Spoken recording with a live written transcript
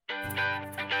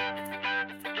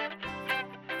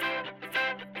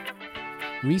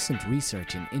Recent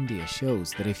research in India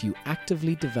shows that if you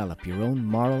actively develop your own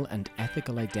moral and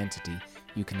ethical identity,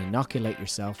 you can inoculate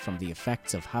yourself from the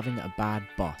effects of having a bad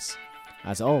boss.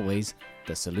 As always,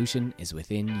 the solution is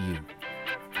within you.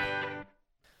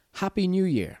 Happy New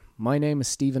Year! My name is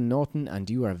Stephen Norton and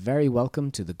you are very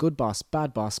welcome to the Good Boss,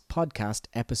 Bad Boss podcast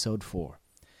episode 4.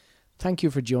 Thank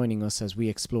you for joining us as we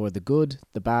explore the good,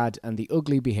 the bad and the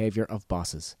ugly behaviour of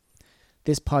bosses.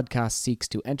 This podcast seeks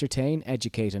to entertain,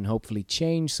 educate and hopefully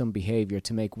change some behaviour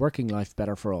to make working life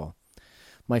better for all.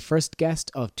 My first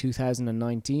guest of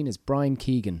 2019 is Brian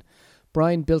Keegan.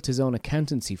 Brian built his own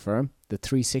accountancy firm, the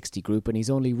 360 Group, and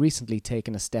he's only recently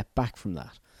taken a step back from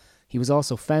that. He was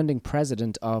also founding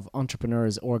president of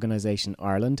Entrepreneurs Organisation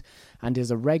Ireland and is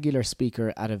a regular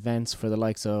speaker at events for the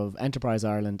likes of Enterprise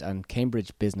Ireland and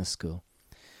Cambridge Business School.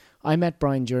 I met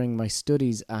Brian during my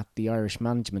studies at the Irish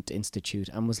Management Institute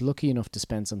and was lucky enough to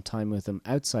spend some time with him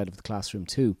outside of the classroom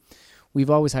too.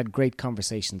 We've always had great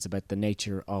conversations about the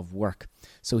nature of work,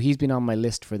 so he's been on my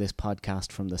list for this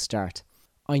podcast from the start.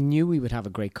 I knew we would have a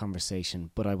great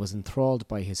conversation, but I was enthralled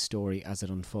by his story as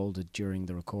it unfolded during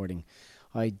the recording.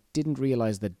 I didn't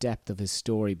realise the depth of his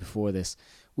story before this.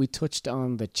 We touched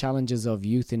on the challenges of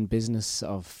youth in business,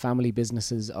 of family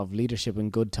businesses, of leadership in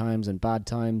good times and bad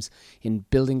times, in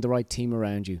building the right team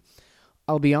around you.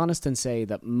 I'll be honest and say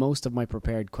that most of my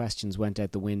prepared questions went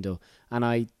out the window, and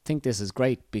I think this is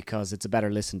great because it's a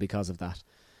better listen because of that.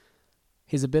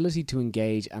 His ability to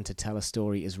engage and to tell a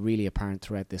story is really apparent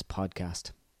throughout this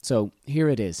podcast. So here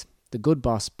it is, the Good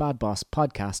Boss, Bad Boss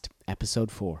podcast,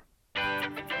 episode 4.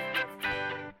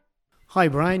 Hi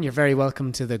Brian, you're very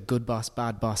welcome to the Good Boss,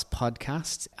 Bad Boss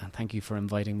podcast, and thank you for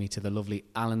inviting me to the lovely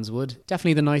Allenswood.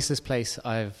 Definitely the nicest place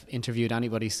I've interviewed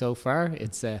anybody so far.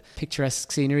 It's a picturesque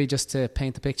scenery. Just to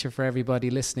paint the picture for everybody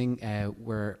listening,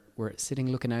 we're sitting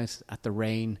looking out at the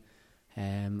rain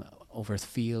over the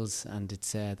fields, and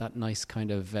it's that nice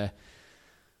kind of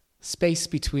space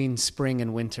between spring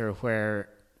and winter where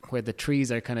the trees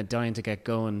are kind of dying to get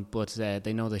going, but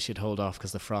they know they should hold off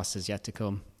because the frost is yet to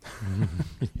come.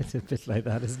 It's a bit like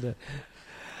that, isn't it?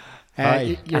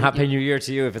 Hi, Happy New Year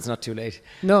to you if it's not too late.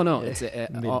 No, it's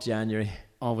mid-January.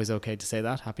 Always okay to say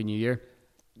that. Happy New Year.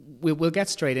 We'll get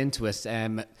straight into it.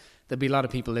 There'll be a lot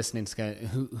of people listening to go,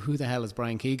 who the hell is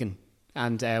Brian Keegan?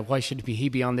 And why should he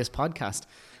be on this podcast?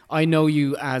 I know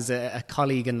you as a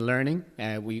colleague in learning.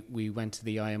 We went to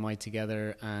the IMI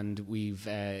together and we've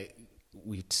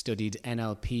studied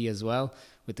NLP as well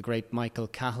with the great Michael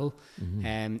Cahill.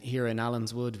 Here in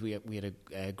Allenswood, we had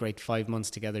a great 5 months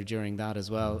together during that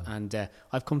as well. And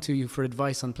I've come to you for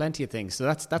advice on plenty of things. So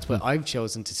that's why I've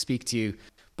chosen to speak to you.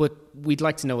 But we'd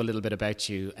like to know a little bit about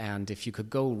you. And if you could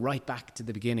go right back to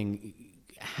the beginning,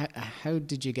 how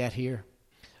did you get here?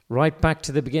 Right back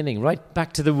to the beginning, right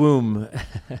back to the womb.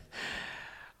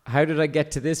 How did I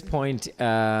get to this point?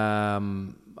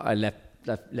 I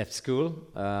left school.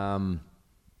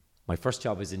 My first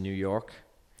job was in New York.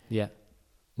 Yeah.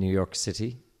 New York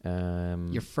City.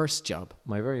 Your first job?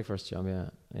 My very first job,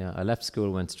 yeah. I left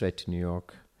school, went straight to New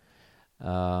York.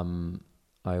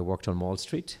 I worked on Wall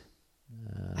Street.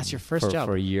 That's your first job?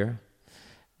 For a year.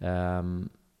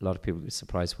 A lot of people were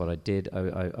surprised what I did.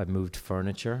 I moved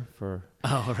furniture for...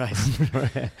 Oh, right.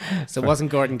 So it wasn't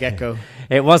Gordon Gekko.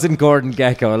 It wasn't Gordon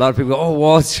Gekko. A lot of people go,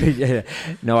 Wall Street. Yeah.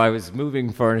 No, I was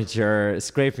moving furniture,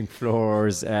 scraping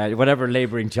floors, whatever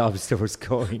labouring jobs there was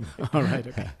going. All right,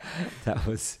 okay. That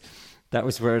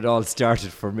was where it all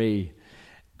started for me.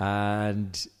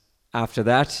 And after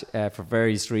that, for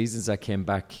various reasons, I came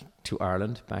back to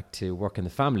Ireland, back to work in the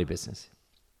family business.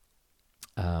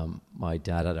 My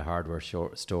dad had a hardware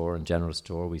store and general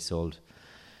store. We sold,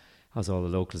 as all the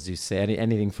locals used to say,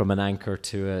 anything from an anchor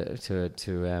to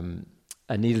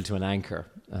a needle to an anchor.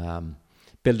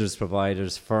 Builders,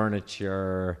 providers,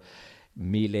 furniture,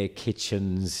 Miele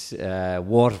kitchens,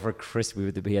 Waterford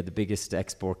Crystal. We had the biggest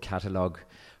export catalogue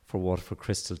for Waterford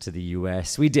Crystal to the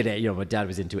US. We did it. My dad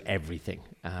was into everything.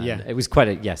 It was quite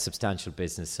a substantial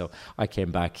business. So I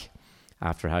came back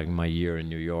after having my year in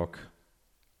New York.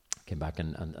 Came back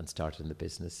and started in the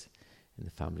business, in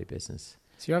the family business.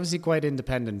 So you're obviously quite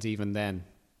independent even then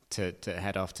to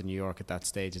head off to New York at that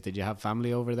stage. Did you have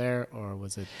family over there or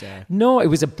was it... No, it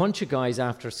was a bunch of guys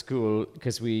after school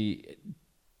because we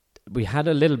had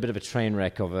a little bit of a train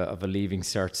wreck of a leaving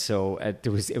cert. So it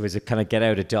was a kind of get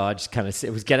out of Dodge,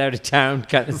 it was get out of town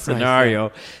kind of scenario.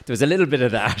 Right, yeah. There was a little bit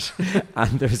of that.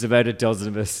 And there was about a dozen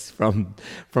of us from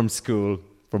school,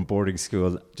 from boarding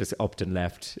school, just upped and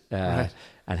left. Right.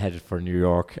 And headed for New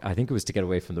York. I think it was to get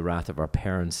away from the wrath of our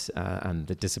parents and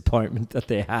the disappointment that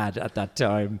they had at that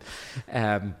time.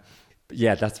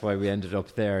 yeah, that's why we ended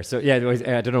up there. So yeah,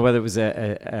 I don't know whether it was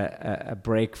a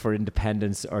break for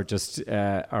independence or just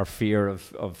our fear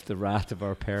of the wrath of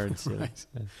our parents. Right.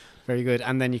 Yeah. Very good.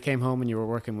 And then you came home and you were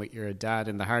working with your dad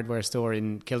in the hardware store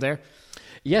in Kildare?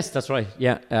 Yes, that's right.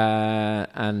 Yeah.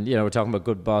 And, we're talking about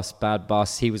good boss, bad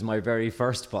boss. He was my very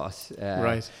first boss.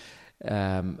 Right.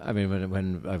 I mean,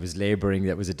 when I was labouring,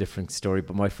 that was a different story.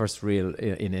 But my first real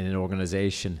in an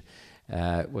organisation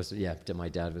was, my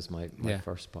dad was my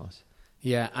first boss.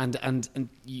 Yeah. And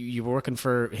you were working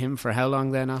for him for how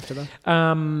long then after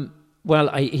that?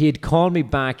 Well, he had called me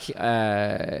back.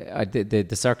 The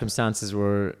circumstances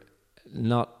were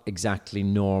not exactly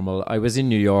normal. I was in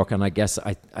New York, and I guess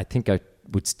I think I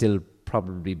would still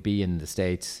probably be in the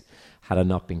States had I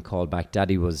not been called back.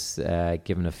 Daddy was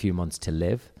given a few months to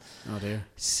live. Oh dear.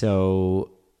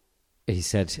 So he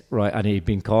said, right, and he'd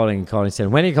been calling,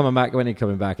 saying, when are you coming back? When are you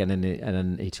coming back? And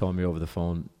then he told me over the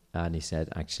phone, and he said,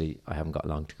 actually, I haven't got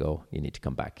long to go. You need to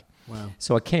come back. Wow.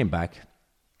 So I came back,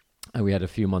 and we had a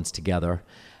few months together.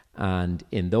 And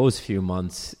in those few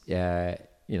months,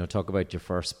 talk about your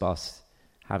first boss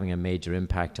having a major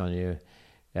impact on you.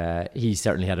 He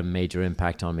certainly had a major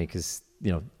impact on me because,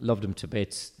 loved him to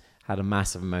bits, had a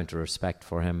massive amount of respect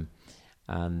for him,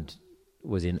 and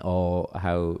was in awe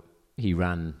how he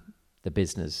ran the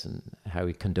business and how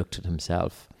he conducted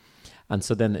himself. And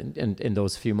so then in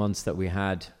those few months that we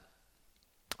had,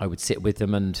 I would sit with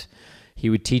him and he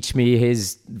would teach me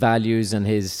his values and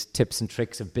his tips and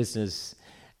tricks of business.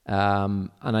 And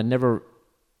I never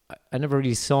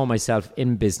really saw myself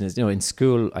in business. In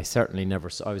school, I certainly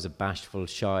never saw. I was a bashful,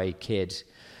 shy kid,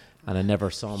 and I never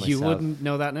saw myself. You wouldn't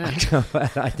know that now.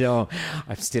 I know.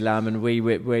 I still am in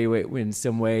in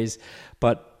some ways,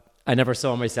 but I never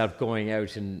saw myself going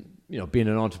out and being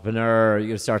an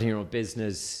entrepreneur, starting your own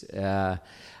business,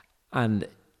 and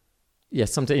yeah,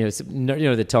 sometimes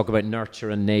they talk about nurture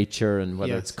and nature and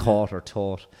whether it's caught or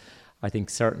taught. I think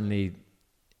certainly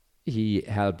he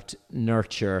helped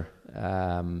nurture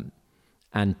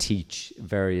and teach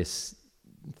various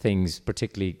things,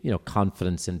 particularly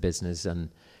confidence in business and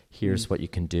here's what you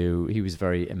can do. He was a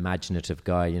very imaginative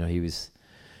guy.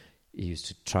 He used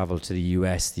to travel to the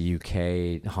US, the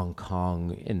UK, Hong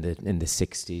Kong in the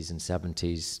 60s and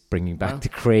 70s, bringing back the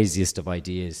craziest of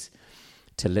ideas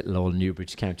to little old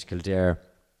Newbridge, County Kildare.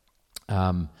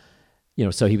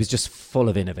 So he was just full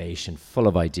of innovation, full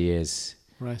of ideas.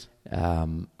 Right.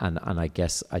 And I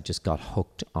guess I just got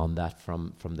hooked on that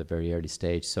from the very early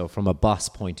stage. So from a boss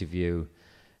point of view,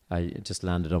 I just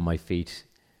landed on my feet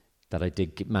that I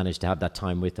did manage to have that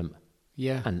time with him.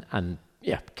 Yeah. And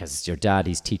because it's your dad,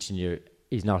 he's teaching you,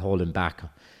 he's not holding back.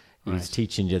 He's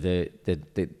teaching you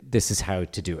this is how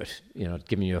to do it,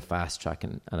 giving you a fast track.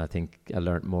 And I think I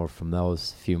learned more from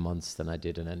those few months than I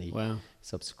did in any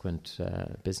subsequent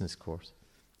business course.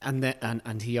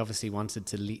 And he obviously wanted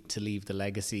to leave the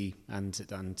legacy and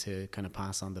to kind of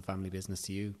pass on the family business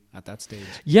to you at that stage.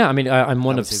 Yeah, I mean, I'm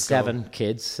one of 7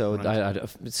 kids, so I had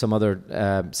some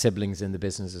other siblings in the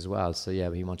business as well. So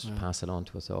yeah, he wanted to pass it on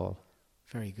to us all.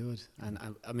 Very good. And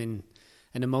I mean,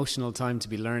 an emotional time to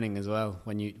be learning as well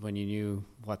when you knew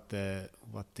what the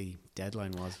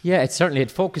deadline was. Yeah,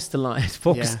 it focused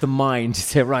the mind to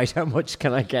say, right, how much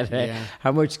can I get?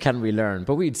 How much can we learn?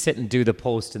 But we'd sit and do the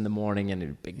post in the morning,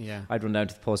 and I'd run down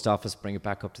to the post office, bring it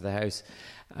back up to the house,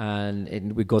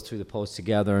 and we'd go through the post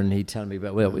together, and he'd tell me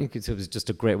about, it was just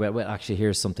a great way. Well, actually,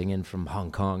 here's something in from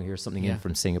Hong Kong, here's something in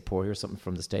from Singapore, here's something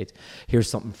from the States, here's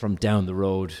something from down the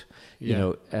road.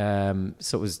 So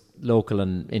it was local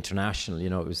and international.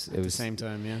 It was at the same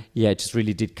time. It just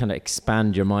really did kind of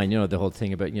expand your mind. The whole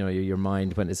thing about your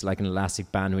mind, when it's like an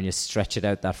elastic band, when you stretch it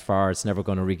out that far, it's never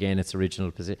going to regain its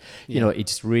original position. It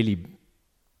just really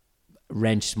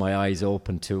wrenched my eyes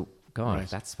open to God.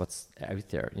 That's what's out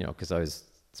there. Because I was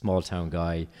a small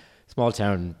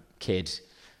town kid.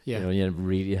 You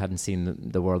really hadn't seen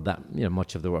the world that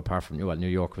much of the world apart from New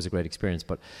York was a great experience,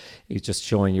 but it's just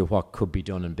showing you what could be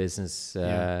done in business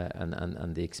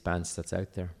and the expanse that's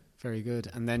out there. Very good.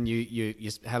 And then you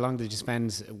how long did you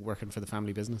spend working for the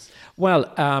family business?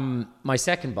 Well, my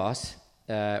second boss,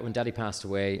 when Daddy passed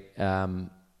away,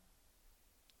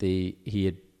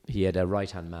 he had a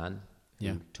right-hand man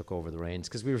who took over the reins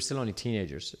because we were still only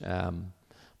teenagers,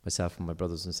 myself and my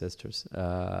brothers and sisters.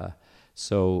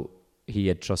 So he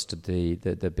had trusted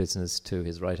the business to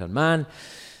his right-hand man,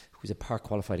 who was a part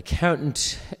qualified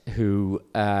accountant, who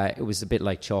it was a bit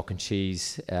like chalk and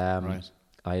cheese.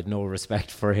 I had no respect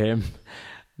for him,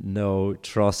 no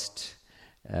trust.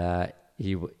 And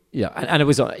it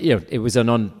was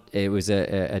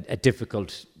a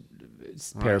difficult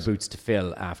pair of boots to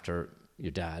fill after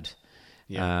your dad.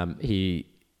 He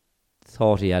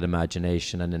thought he had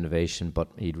imagination and innovation, but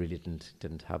he really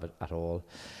didn't have it at all.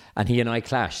 And he and I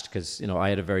clashed because, I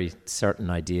had a very certain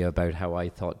idea about how I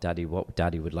thought what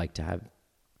Daddy would like to have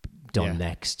done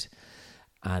next.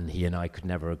 And he and I could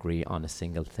never agree on a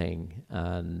single thing.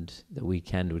 And the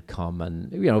weekend would come,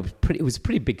 and it was a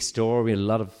pretty big store. We had a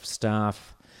lot of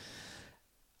staff.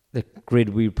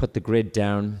 We put the grid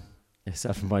down.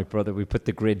 Myself and my brother, we put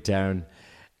the grid down,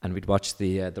 and we'd watch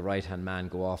the right-hand man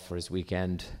go off for his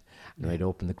weekend. And I'd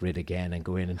open the grid again and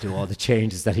go in and do all the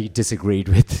changes that he disagreed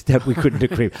with, that we couldn't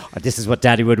agree. This is what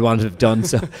Daddy would want to have done.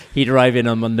 So he'd arrive in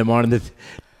on Monday morning, the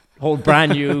whole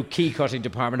brand new key cutting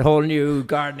department, whole new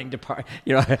gardening department.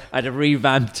 I had a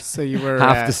revamped so you were,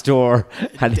 half the store,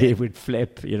 and he would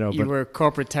flip. You were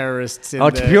corporate terrorists.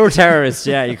 Pure terrorists.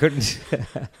 Yeah, you couldn't.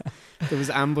 There was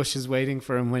ambushes waiting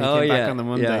for him when he came back on the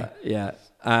Monday. Yeah.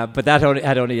 But that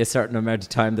had only a certain amount of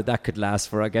time that could last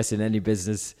for, I guess, in any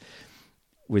business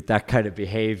with that kind of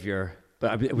behavior.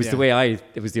 But it was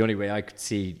it was the only way I could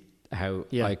see how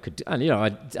I could. And,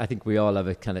 I think we all have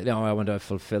a kind of, I want to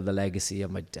fulfill the legacy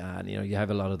of my dad. You have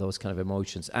a lot of those kind of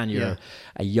emotions, and you're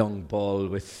a young bull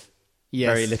with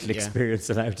very little experience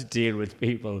on how to deal with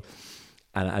people.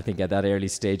 And I think at that early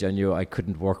stage, I knew I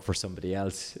couldn't work for somebody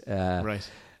else. Right.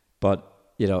 But,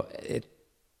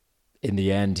 in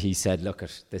the end, he said, look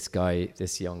at this guy,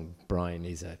 this young Brian,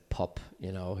 he's a pup,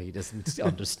 he doesn't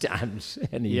understand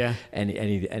any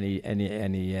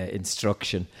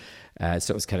instruction.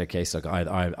 So it was kind of a case like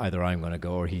either I'm going to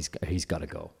go or he's got to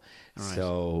go. Right.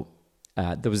 So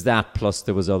there was that, plus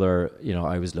there was other,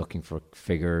 I was looking for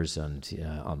figures and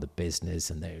on the business,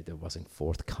 and there wasn't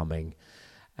forthcoming.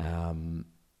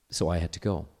 So I had to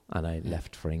go, and I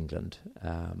left for England.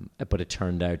 But it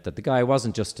turned out that the guy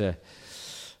wasn't just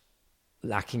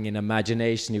lacking in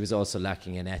imagination, he was also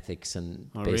lacking in ethics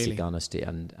and basic honesty,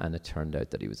 and it turned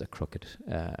out that he was a crooked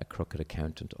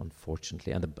accountant,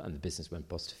 unfortunately, and the business went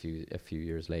bust a few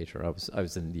years later. I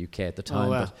was in the UK at the time.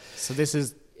 Oh, wow. But so this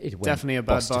is definitely a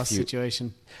bad boss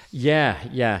situation.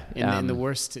 Yeah. In the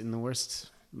worst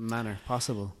manner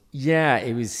possible. Yeah,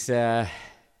 it was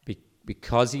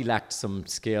because he lacked some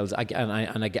skills. I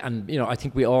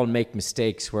think we all make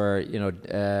mistakes where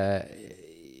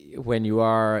when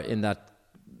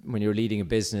you're leading a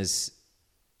business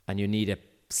and you need a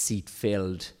seat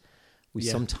filled, we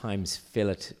sometimes fill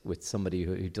it with somebody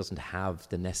who doesn't have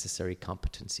the necessary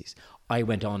competencies. I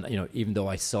went on, even though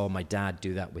I saw my dad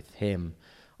do that with him,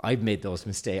 I've made those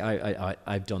mistakes.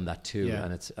 I've done that too,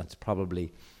 and it's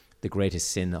probably the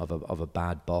greatest sin of a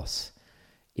bad boss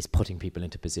is putting people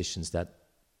into positions that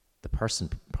the person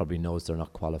probably knows they're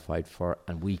not qualified for,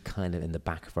 and we kind of in the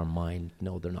back of our mind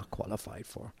know they're not qualified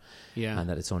for, and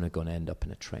that it's only going to end up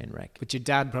in a train wreck. But your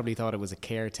dad probably thought it was a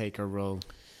caretaker role,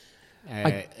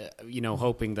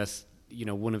 hoping that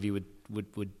one of you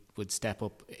would step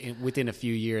up within a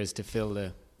few years to fill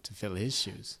his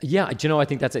shoes. Yeah, I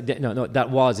think that's that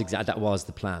was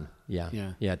the plan. Yeah,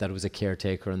 that it was a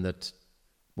caretaker, and that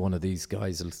one of these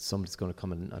guys, somebody's going to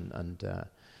come in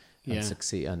and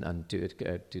succeed and do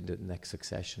the next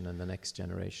succession and the next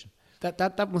generation.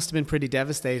 That must have been pretty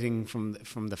devastating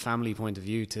from the family point of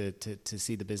view to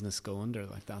see the business go under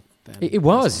like that. Then. It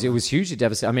was hugely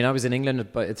devastating. I mean, I was in England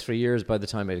about 3 years by the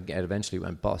time it eventually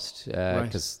went bust.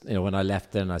 Because when I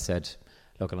left, then I said,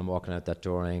 "Look, I'm walking out that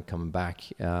door. I ain't coming back."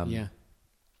 And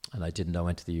I didn't. I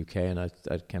went to the UK, and I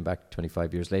came back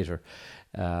 25 years later.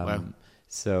 Wow.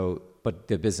 So, but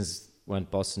the business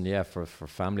went bust, and for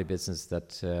family business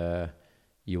that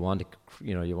you want to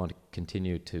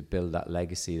continue to build that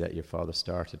legacy that your father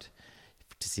started,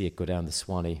 to see it go down the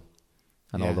Swanee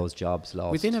and all those jobs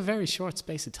lost within a very short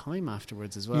space of time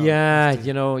afterwards as well.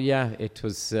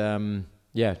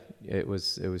 It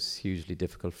was it was hugely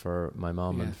difficult for my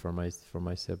mom and for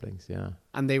my siblings.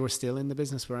 And they were still in the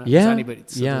business, were anybody?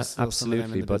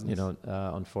 Absolutely. But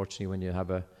unfortunately, when you have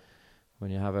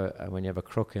a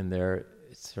crook in there,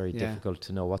 it's very difficult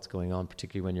to know what's going on,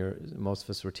 particularly when most of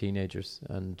us were teenagers,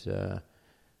 and that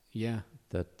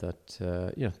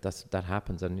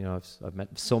happens. And I've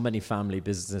met so many family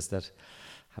businesses that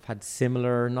have had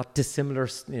similar, not dissimilar,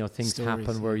 things stories,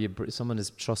 happen where someone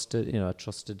is trusted, a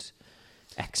trusted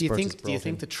expert. Do you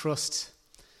think the trust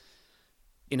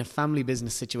in a family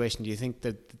business situation? Do you think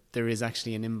that there is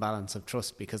actually an imbalance of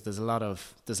trust, because there's a lot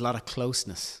of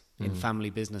closeness in family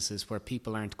businesses where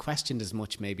people aren't questioned as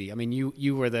much? Maybe, I mean,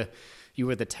 you were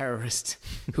the terrorist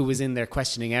who was in there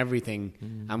questioning everything,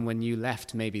 and when you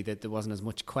left, maybe that there wasn't as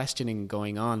much questioning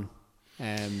going on,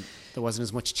 there wasn't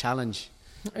as much challenge.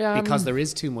 Because there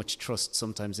is too much trust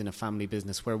sometimes in a family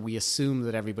business where we assume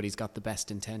that everybody's got the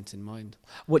best intent in mind.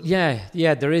 Well, yeah,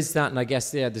 there is that. And I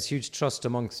guess, there's huge trust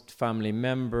amongst family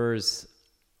members.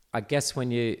 I guess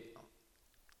when you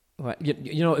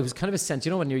know, it was kind of a sense,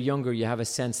 when you're younger, you have a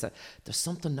sense that there's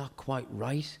something not quite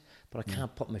right, but I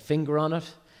can't put my finger on it.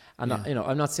 And,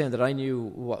 I'm not saying that I knew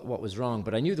what was wrong,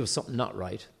 but I knew there was something not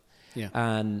right. Yeah.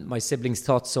 And my siblings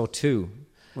thought so too.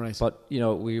 Right. But,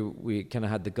 we kind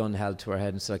of had the gun held to our head,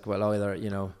 and it's like, well, either,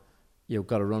 you've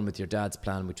got to run with your dad's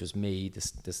plan, which was me,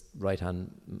 this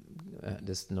right-hand,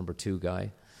 this number 2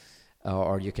 guy,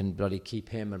 or you can bloody keep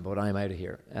him, but I'm out of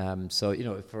here. So,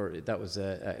 that was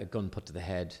a gun put to the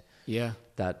head. Yeah.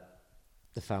 That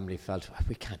the family felt,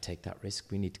 we can't take that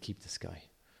risk. We need to keep this guy.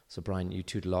 So, Brian, you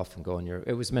tootle off and go on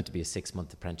it was meant to be a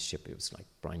 6-month apprenticeship. It was like,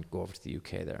 Brian, go over to the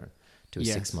UK there, do a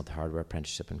 6-month hardware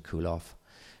apprenticeship and cool off.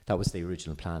 That was the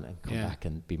original plan, and come back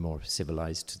and be more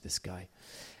civilized to this guy.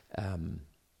 So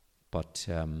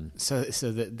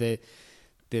the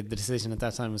decision at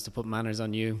that time was to put manners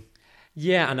on you.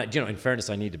 Yeah, and in fairness,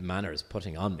 I needed manners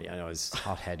putting on me. I was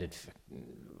hot-headed,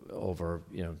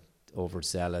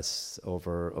 overzealous,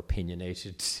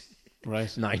 over-opinionated. Right,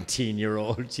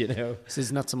 19-year-old, So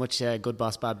it's not so much good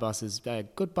boss, bad boss, is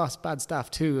good boss, bad staff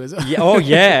too, is it? Yeah, oh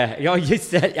yeah, you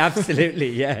said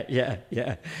absolutely, yeah.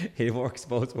 It works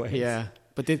both ways. Yeah,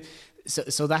 but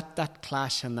so that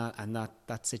clash and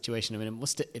that situation. I mean,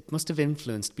 it must have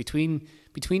influenced between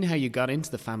how you got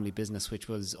into the family business, which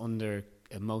was under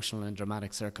emotional and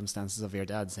dramatic circumstances of your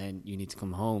dad saying you need to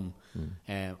come home.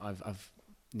 I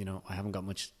haven't got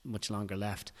much longer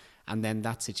left. And then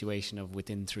that situation of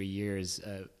within 3 years,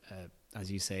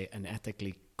 as you say, an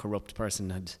ethically corrupt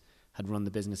person had run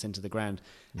the business into the ground.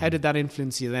 How did that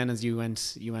influence you then as you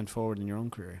went forward in your own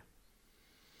career?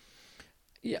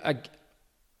 Yeah,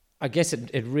 I guess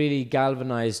it really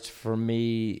galvanized for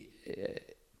me.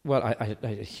 I had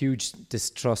a huge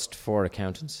distrust for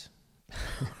accountants.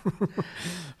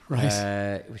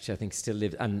 Right. Which I think still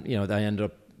lived. And, I ended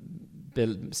up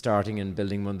starting and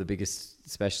building one of the biggest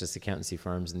specialist accountancy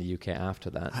firms in the UK after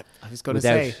that. I was going to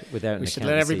say, without we should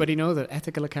let everybody know that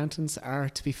ethical accountants are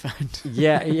to be found.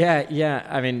 Yeah.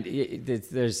 I mean,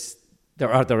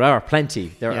 there are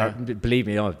plenty. There are, believe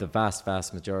me, the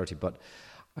vast majority. But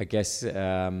I guess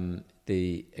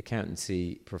the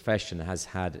accountancy profession has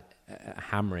had a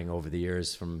hammering over the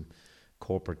years, from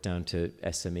corporate down to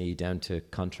SME, down to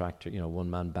contractor,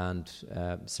 one-man band,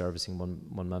 servicing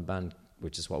one-man band,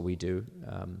 which is what we do.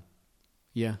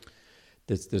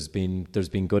 There's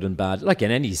been good and bad, like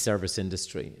in any service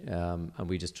industry, and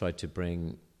we just tried to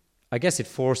bring. I guess it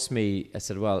forced me. I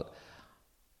said, well,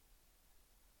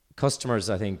 customers.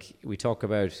 I think we talk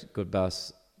about good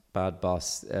boss, bad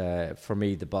boss. For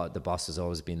me, the boss has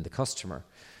always been the customer,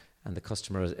 and the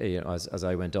customer. As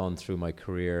I went on through my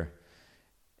career,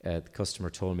 the customer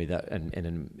told me that, and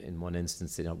in one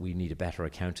instance, we need a better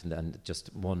accountant, and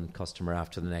just one customer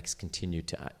after the next continued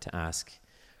to ask,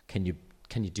 can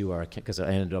you do our account? Because I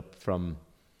ended up from,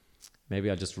 maybe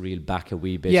I'll just reel back a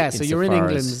wee bit. Yeah, so you're in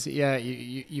England. Yeah,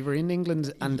 you were in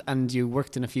England, and you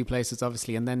worked in a few places,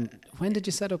 obviously. And then when did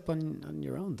you set up on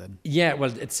your own then? Yeah,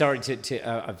 well, sorry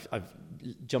I've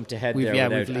jumped ahead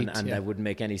I wouldn't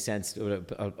make any sense.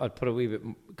 I'll put a wee bit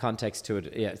context to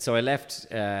it. Yeah, so I left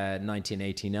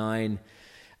 1989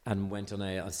 and went on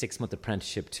a 6-month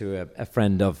apprenticeship to a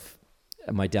friend of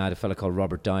my dad, a fellow called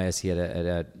Robert Dias. He had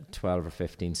a 12 or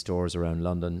 15 stores around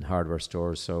London, hardware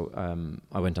stores. So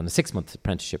I went on a 6-month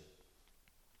apprenticeship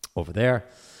over there.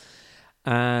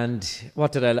 And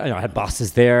what did I had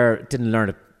bosses there. Didn't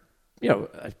learn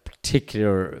a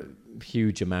particular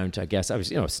huge amount, I guess. I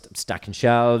was stacking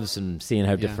shelves and seeing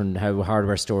how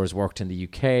hardware stores worked in the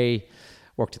UK.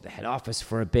 Worked at the head office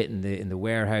for a bit in the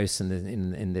warehouse and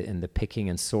in the picking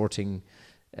and sorting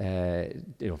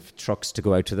trucks to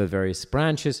go out to the various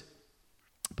branches.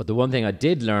 But the one thing I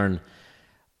did learn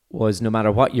was, no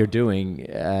matter what you're doing,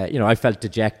 I felt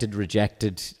dejected,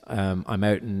 rejected. I'm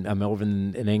over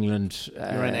in England.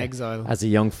 You're in exile as a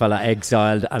young fella,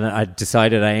 exiled, and I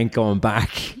decided I ain't going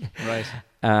back. Right.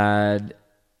 I'm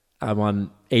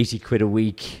on 80 quid a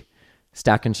week,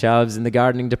 stacking shelves in the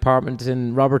gardening department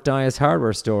in Robert Dias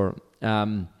hardware store.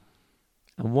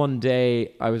 And one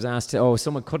day I was asked,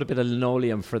 someone cut a bit of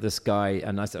linoleum for this guy.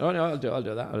 And I said, no, I'll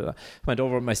do that. Went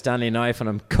over with my Stanley knife and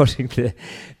I'm cutting the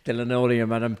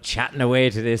linoleum, and I'm chatting away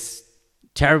to this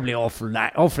terribly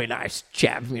awfully nice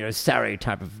chap, sorry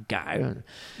type of guy.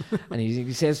 And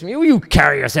he says to me, you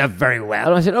carry yourself very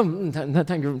well. I said,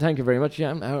 thank you very much.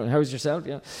 Yeah, how's yourself?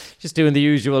 Yeah, just doing the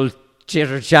usual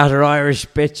chitter chatter Irish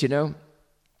bit, And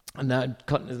now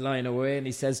cutting his line away, and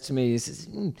he says to me,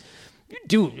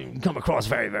 do come across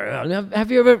very, very well.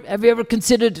 Have you ever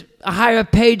considered a higher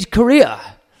paid career?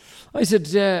 I said,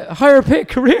 higher paid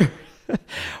career?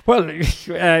 Well,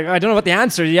 I don't know what the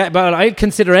answer is yet, but I'd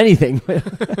consider anything.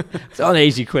 It's on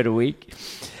 80 quid a week.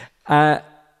 And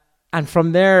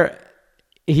from there,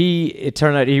 it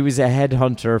turned out he was a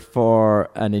headhunter for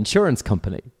an insurance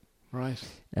company. Right.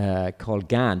 Called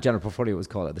GAN. General Portfolio was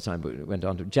called at the time, but it went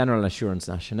on to General Assurance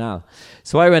Nationale.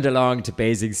 So I went along to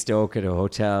Basingstoke at a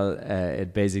hotel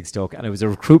at Basingstoke, and it was a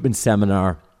recruitment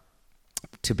seminar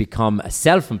to become a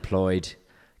self-employed,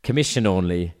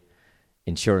 commission-only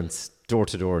insurance,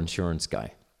 door-to-door insurance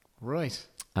guy. Right.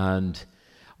 And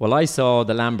well, I saw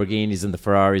the Lamborghinis and the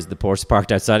Ferraris, the Porsche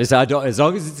parked outside. I said, as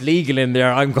long as it's legal in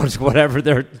there, I'm going to whatever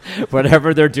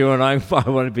they're doing. I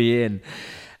want to be in.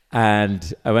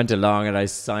 And I went along and I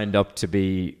signed up to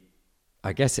be,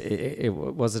 I guess it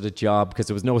wasn't a job because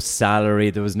there was no salary.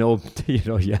 There was no,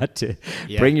 you had to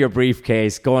bring your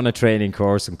briefcase, go on a training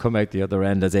course and come out the other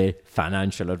end as a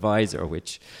financial advisor,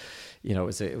 which,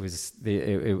 it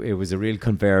was a real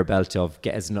conveyor belt of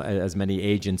get as many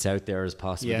agents out there as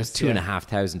possible. Yes, There's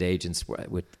 2,500 agents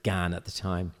with GAN at the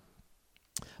time.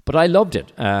 But I loved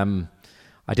it.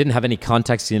 I didn't have any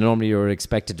contacts. Normally you're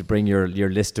expected to bring your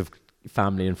list of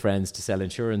family and friends to sell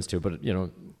insurance to, but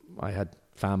I had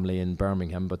family in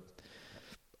Birmingham, but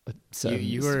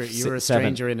you were a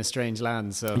stranger in a strange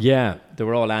land. So yeah, they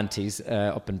were all aunties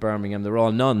up in Birmingham. They were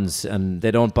all nuns, and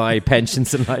they don't buy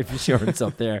pensions and life insurance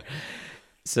up there.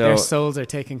 So their souls are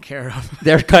taken care of.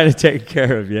 They're kind of taken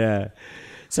care of, yeah.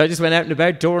 So I just went out and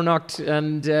about, door knocked,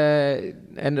 and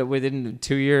ended up within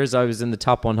 2 years I was in the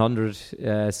top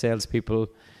 100 salespeople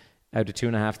out of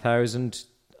 2,500.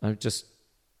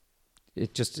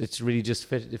 It's really just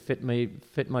fit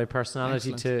my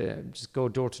personality. Excellent. To just go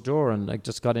door to door, and I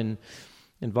just got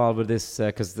involved with this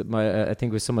because I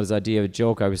think it was someone's idea of a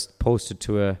joke. I was posted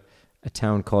to a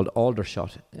town called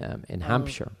Aldershot in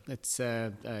Hampshire. It's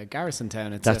Garrison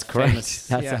Town. That's correct. That's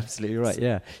absolutely right.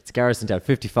 Yeah, it's Garrison Town.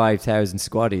 55,000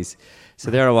 squaddies. So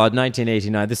there I was,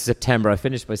 1989. This is September. I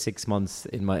finished my 6 months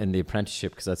in the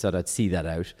apprenticeship because I thought I'd see that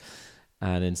out,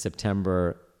 and in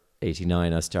September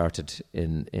 89, I started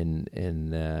in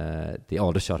the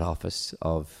Aldershot office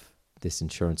of this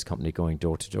insurance company, going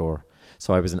door to door.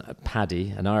 So I was a Paddy,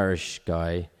 an Irish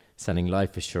guy, selling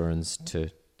life assurance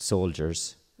to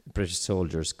soldiers, British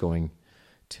soldiers going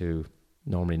to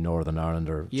normally Northern Ireland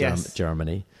or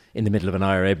Germany in the middle of an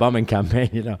IRA bombing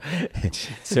campaign.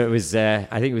 So it was. I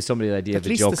think it was somebody's idea of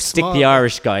a joke. Stick the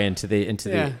Irish guy into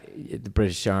the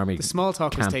British Army. The small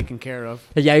talk camp. Was taken care of.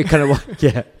 Yeah, you kind of.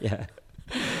 Yeah.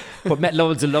 But met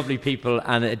loads of lovely people,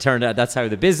 and it turned out that's how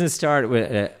the business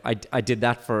started. I did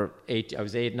that for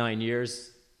 9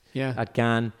 years at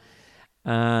GAN,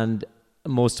 and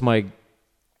most of my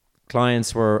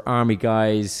clients were army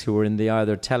guys who were in the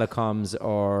either telecoms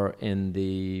or in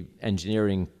the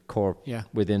engineering corps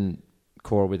within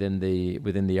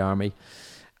the army.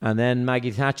 And then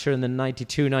Maggie Thatcher in the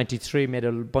 92, 93 made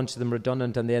a bunch of them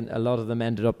redundant, and then a lot of them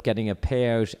ended up getting a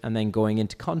payout and then going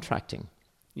into contracting.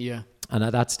 Yeah. And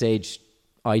at that stage,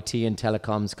 IT and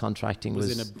telecoms contracting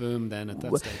was in a boom then at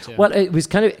that stage. Yeah. Well, it was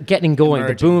kind of getting going.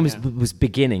 Emerging, the boom was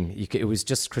beginning. It was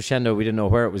just crescendo. We didn't know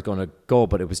where it was going to go,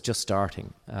 but it was just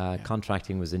starting.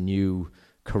 Contracting was a new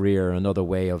career, another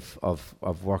way of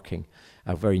working,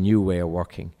 a very new way of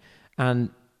working.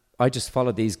 And I just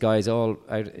followed these guys all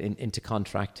out into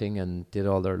contracting and did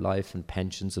all their life and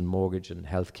pensions and mortgage and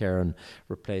healthcare, and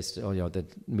replaced. They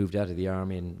moved out of the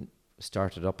army and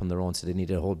started up on their own, so they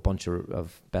needed a whole bunch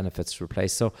of benefits to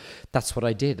replace. So that's what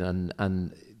I did,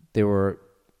 and they were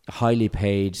highly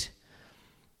paid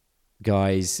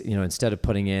guys. Instead of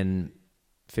putting in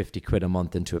 50 quid a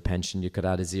month into a pension, you could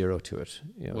add a zero to it.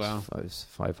 Wow. It was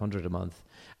 500 a month,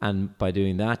 and by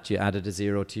doing that, you added a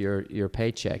zero to your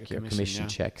paycheck, your commission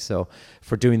check. So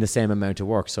for doing the same amount of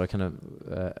work, so I kind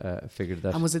of figured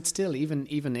that. And was it still even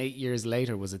 8 years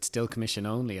later? Was it still commission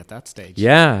only at that stage?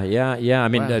 Yeah. I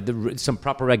mean, some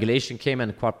proper regulation came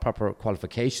in, proper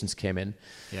qualifications came in.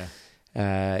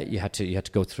 Yeah. You had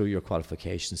to go through your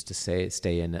qualifications to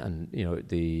stay in, and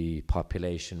the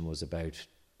population was about.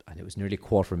 And it was nearly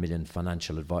 250,000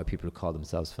 financial people who call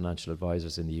themselves financial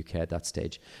advisors in the UK at that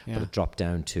stage. Yeah. But it dropped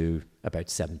down to about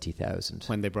 70,000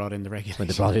 when they brought in the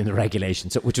regulation.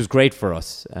 So, which was great for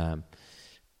us.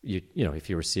 If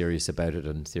you were serious about it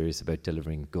and serious about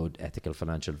delivering good ethical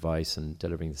financial advice and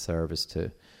delivering the service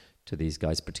to these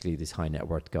guys, particularly these high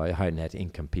net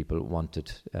income people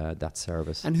wanted that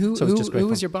service. And who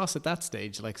was your boss at that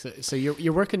stage? Like, so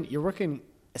you're working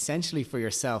essentially for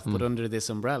yourself, but under this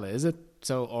umbrella, is it?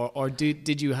 So, or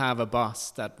did you have a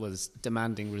boss that was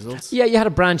demanding results? Yeah, you had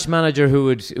a branch manager who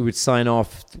would sign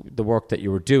off the work that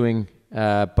you were doing.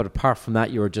 But apart from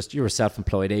that, you were a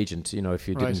self-employed agent. You know, if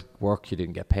you didn't work, you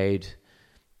didn't get paid.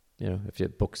 You know,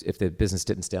 if the business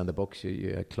didn't stay on the books,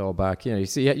 you claw back. You know,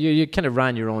 you kind of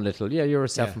ran your own little. Yeah, you're a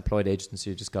self-employed agent, so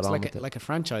you just got on with it. Like a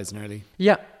franchise nearly.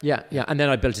 Yeah. And then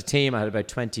I built a team. I had about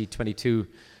 20, 22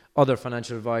 other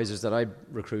financial advisors that I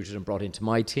recruited and brought into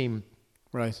my team.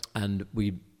 Right. And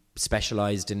we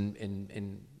specialized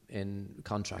in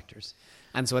contractors.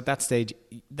 And so at that stage,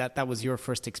 that was your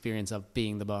first experience of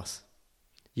being the boss.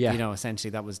 Yeah. You know,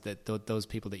 essentially that was those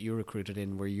people that you recruited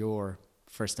in were your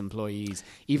first employees,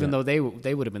 even though they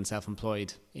would have been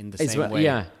self-employed in the same way.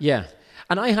 Yeah.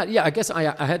 And I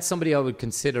had somebody I would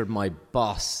consider my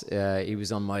boss. He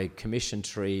was on my commission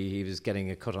tree. He was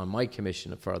getting a cut on my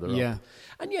commission further up.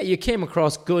 And you came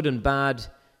across good and bad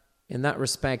in that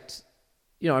respect.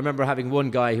 You know, I remember having one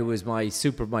guy who was my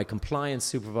compliance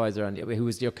supervisor, and who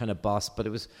was your kind of boss, but it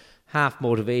was half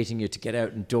motivating you to get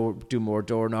out and do more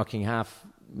door knocking, half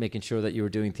making sure that you were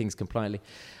doing things compliantly.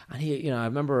 And I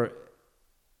remember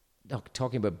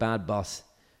talking about bad boss.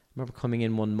 I remember coming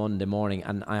in one Monday morning,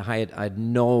 and I had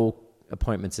no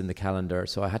appointments in the calendar,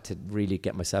 so I had to really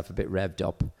get myself a bit revved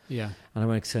up. Yeah. And I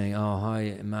went saying, "Oh,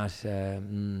 hi, Matt.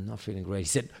 Not feeling great." He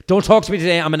said, "Don't talk to me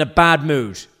today. I'm in a bad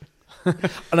mood."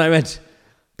 And I went,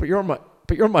 But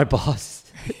you're my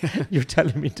boss. You're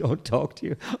telling me don't talk to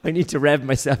you. I need to rev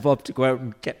myself up to go out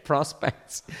and get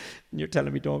prospects. And you're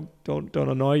telling me don't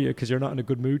annoy you because you're not in a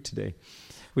good mood today.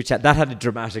 That had a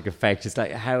dramatic effect. It's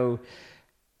like how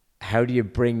do you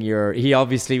bring he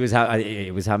obviously was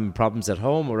having problems at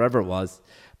home or wherever it was.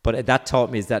 But that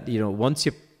taught me is that, you know, once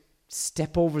you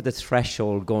step over the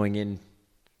threshold going in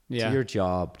to your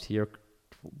job, to your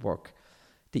work,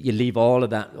 that you leave all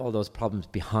those problems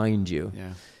behind you.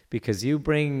 Yeah. Because you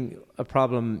bring a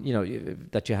problem, you know,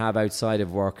 that you have outside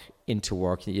of work into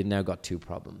work, you've now got two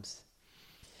problems.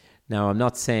 Now, I'm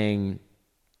not saying,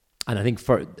 and I think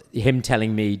for him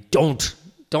telling me, don't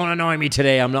annoy me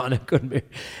today, I'm not in a good mood,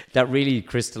 that really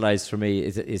crystallized for me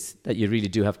is that you really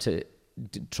do have to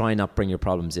try not bring your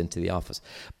problems into the office.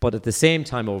 But at the same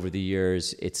time, over the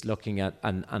years, it's looking at,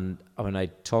 and when I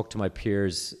talk to my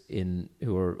peers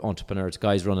who are entrepreneurs,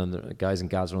 guys and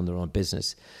gals running their own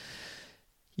business,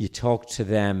 you talk to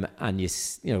them, and you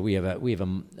know we have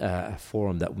a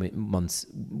forum that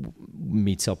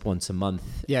meets up once a month.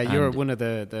 Yeah, you're one of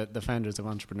the founders of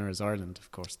Entrepreneurs Ireland, of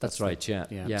course. That's right.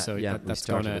 Yeah. So that's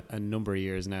gone a number of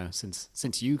years now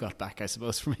since you got back, I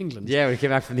suppose, from England. Yeah, we came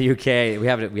back from the UK.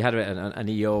 We had an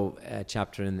EO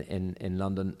chapter in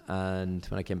London, and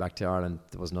when I came back to Ireland,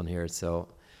 there was none here. So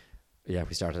yeah,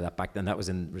 we started that back then. That was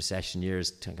in recession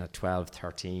years, kind of 12,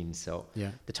 13. So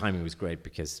the timing was great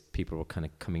because people were kind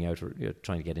of coming out, or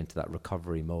trying to get into that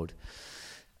recovery mode.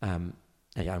 And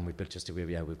we built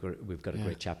we've got a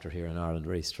great chapter here in Ireland, a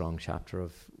very strong chapter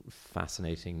of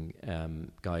fascinating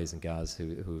guys and gals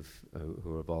who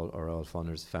are all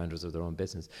founders of their own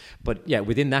business. But yeah,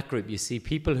 within that group, you see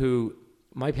people who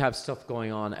might have stuff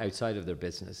going on outside of their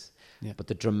business, but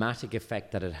the dramatic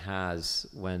effect that it has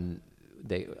when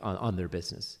on their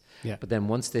business. Yeah. But then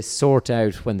when they sort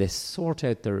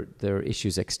out their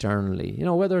issues externally, you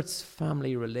know, whether it's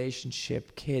family,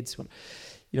 relationship, kids,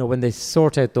 when they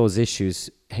sort out those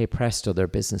issues, hey presto, their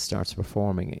business starts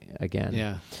performing again.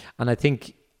 Yeah. And I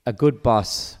think a good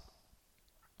boss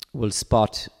will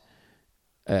spot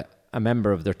a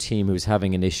member of their team who's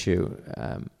having an issue.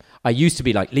 I used to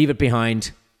be like, leave it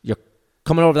behind. You're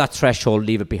coming over that threshold,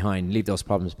 leave it behind. Leave those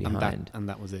problems behind. And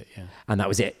that was it, yeah. And that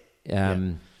was it.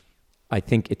 I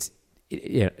think it's,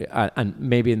 and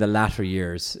maybe in the latter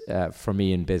years for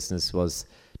me in business was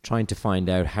trying to find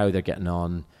out how they're getting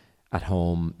on at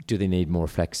home. Do they need more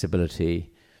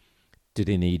flexibility? Do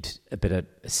they need a bit of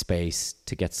space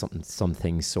to get some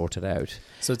things sorted out?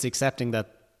 So it's accepting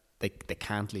that they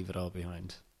can't leave it all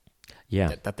behind.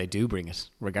 Yeah. That they do bring it,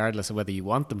 regardless of whether you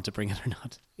want them to bring it or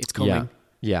not. It's coming.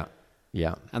 Yeah.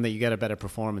 And that you get a better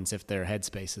performance if their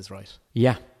headspace is right.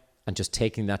 Yeah. And just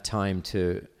taking that time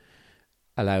to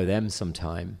allow them some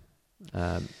time.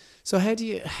 So how do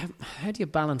you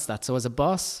balance that? So as a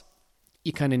boss,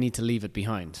 you kind of need to leave it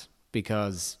behind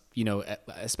because, you know,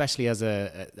 especially as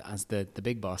the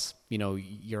big boss, you know,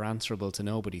 you're answerable to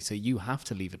nobody, so you have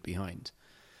to leave it behind.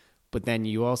 But then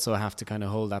you also have to kind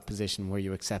of hold that position where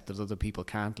you accept that other people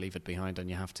can't leave it behind, and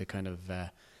you have to kind of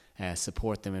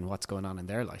support them in what's going on in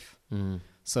their life.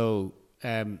 So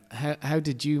how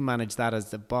did you manage that as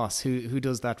the boss? Who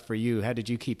does that for you? How did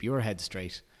you keep your head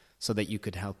straight so that you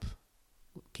could help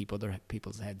keep other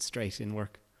people's heads straight in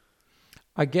work?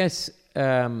 I guess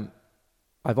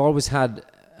I've always had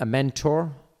a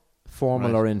mentor,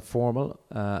 formal or informal.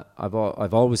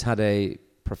 I've always had a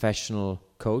professional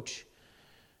coach,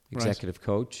 executive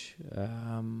coach.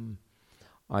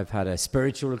 I've had a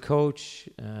spiritual coach.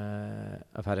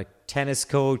 I've had a tennis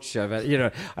coach. I've had,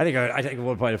 I think at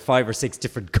one point I had 5 or 6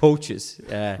 different coaches.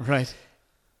 Right.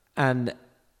 And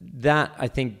that, I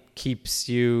think, keeps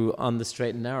you on the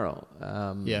straight and narrow.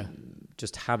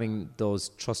 Just having those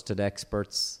trusted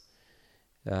experts.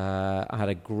 I had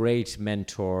a great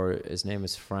mentor. His name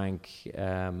is Frank,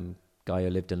 guy who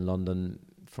lived in London,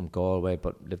 from Galway,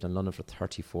 but lived in London for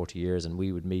 30, 40 years. And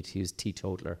we would meet, he was a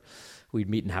teetotaler. We'd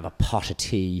meet and have a pot of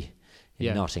tea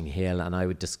in Notting Hill, and I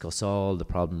would discuss all the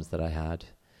problems that I had.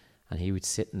 And he would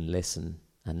sit and listen.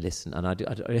 And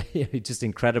just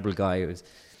incredible guy. It was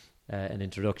an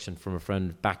introduction from a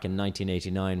friend back in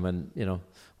 1989 when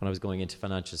I was going into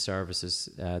financial services.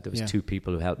 There was 2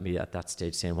 people who helped me at that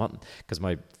stage, saying, "What?" Because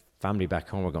my family back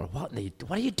home were going, "What are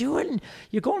you doing?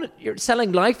 You're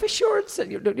selling life assurance.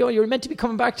 You're meant to be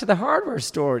coming back to the hardware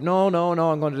store." No,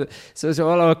 I'm going to. So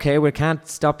well, okay, we can't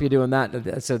stop you doing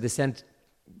that. So they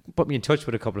put me in touch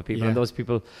with a couple of people, and those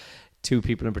people, 2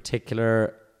 people in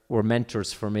particular, were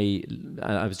mentors for me.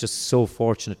 I was just so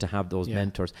fortunate to have those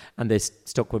mentors, and they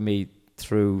stuck with me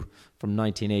through from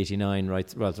 1989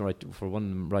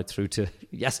 right through to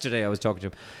yesterday. I was talking to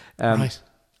him.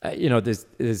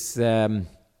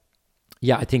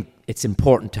 I think it's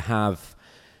important to have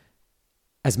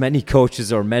as many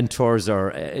coaches or mentors,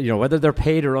 or whether they're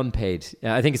paid or unpaid.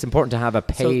 I think it's important to have a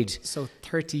paid. So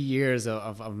 30 years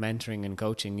of mentoring and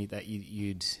coaching that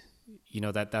you'd.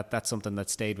 That's something that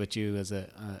stayed with you as a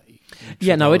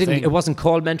it wasn't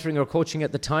called mentoring or coaching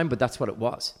at the time, but that's what it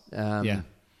was.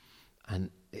 And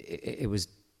it was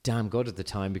damn good at the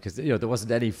time, because there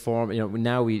wasn't any form.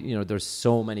 Now there's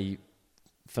so many,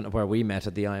 where we met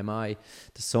at the IMI,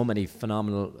 there's so many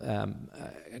phenomenal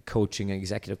coaching and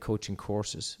executive coaching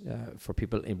courses for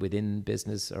people within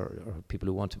business or people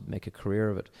who want to make a career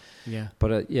of it.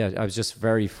 But I was just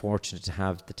very fortunate to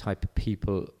have the type of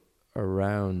people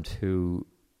around who,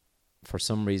 for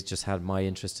some reason, just had my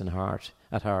interest at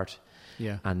heart,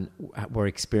 and were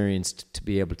experienced to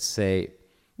be able to say,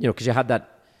 because you had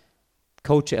that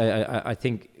coach. I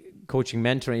think coaching,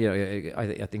 mentoring.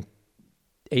 I think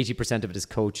 80% of it is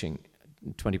coaching,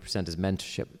 20% is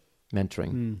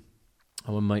mentoring.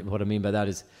 And what I mean by that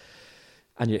is,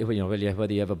 and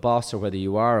whether you have a boss or whether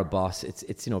you are a boss,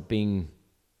 it's being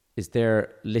is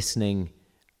there listening.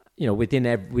 Within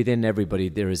everybody,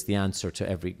 there is the answer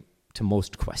to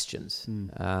most questions.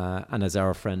 And as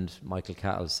our friend Michael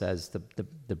Cattell says,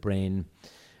 the brain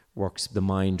works, the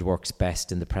mind works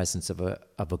best in the presence of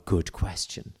a good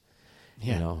question.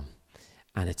 And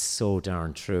it's so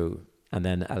darn true. And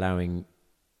then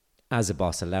as a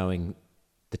boss, allowing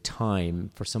the time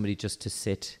for somebody just to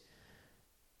sit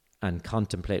and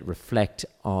contemplate, reflect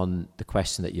on the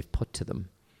question that you've put to them.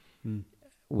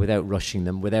 Without rushing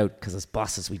them, because as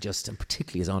bosses, and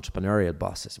particularly as entrepreneurial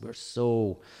bosses, we're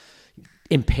so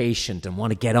impatient and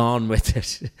want to get on with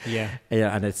it.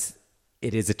 And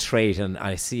it is a trait, and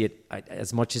I see it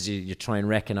as much as you try and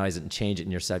recognize it and change it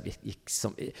in yourself.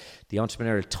 The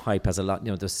entrepreneurial type has a lot.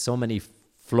 There's so many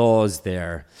flaws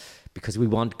there because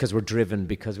we're driven,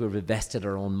 because we've invested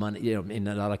our own money. In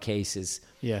a lot of cases,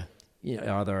 either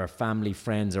our family,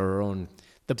 friends, or our own.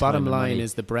 The bottom line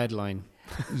is the bread line.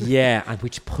 And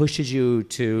which pushes you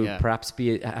to perhaps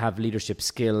have leadership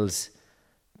skills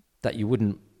that you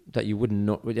wouldn't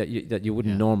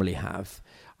normally have.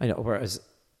 I know. Whereas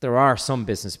there are some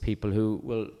business people who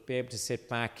will be able to sit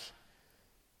back.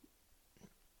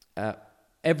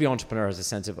 Every entrepreneur has a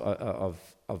sense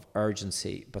of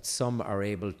urgency, but some are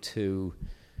able to,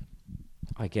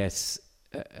 I guess,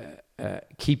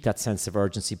 keep that sense of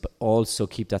urgency, but also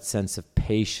keep that sense of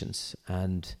patience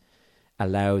and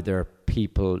allow their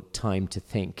people time to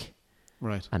think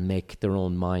and make their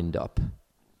own mind up,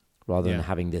 rather than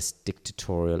having this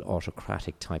dictatorial,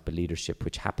 autocratic type of leadership,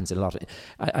 which happens a lot.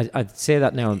 I'd say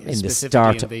that now in the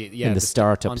startup, in the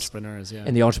startups, entrepreneurs,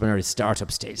 in the entrepreneurial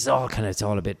startup stage, it's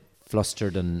all a bit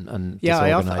flustered and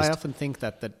disorganized. I often think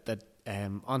that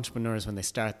entrepreneurs, when they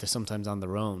start, they're sometimes on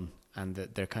their own, and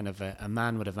they're kind of a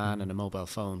man with a van and a mobile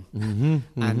phone,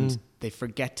 and they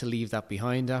forget to leave that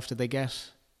behind after they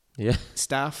get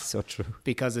staff. So true.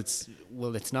 Because it's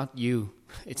not you.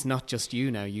 It's not just you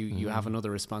now. You have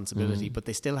another responsibility, but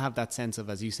they still have that sense of,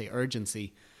 as you say,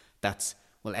 urgency. That's,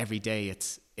 every day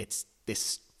it's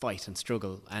this fight and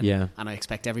struggle, and I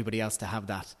expect everybody else to have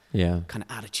that kind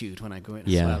of attitude when I go in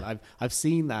as well. I've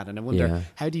seen that, and I wonder,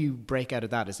 how do you break out of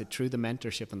that? Is it through the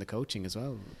mentorship and the coaching as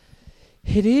well?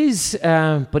 It is,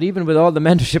 but even with all the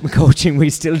mentorship and coaching, we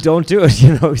still don't do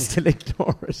it. We still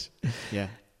ignore it. Yeah.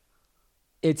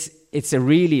 That's a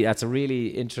really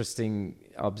interesting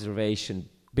observation,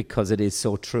 because it is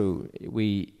so true.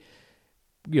 We,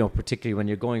 particularly when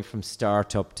you're going from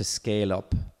startup to scale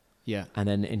up, yeah, and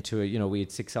then into we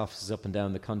had 6 offices up and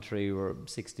down the country. We're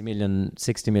 60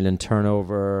 million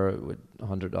turnover with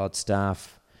 100 odd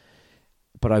staff,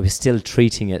 but I was still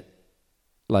treating it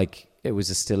like it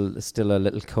was still a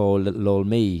little old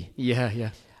me. Yeah, yeah.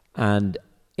 And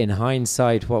in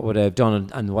hindsight, what would I have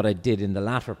done, and what I did in the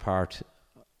latter part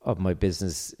of my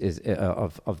business is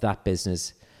of that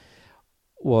business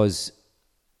was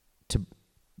to,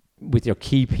 with your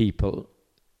key people,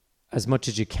 as much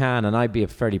as you can, and I'd be a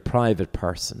fairly private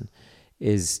person,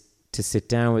 is to sit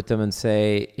down with them and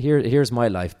say, here's my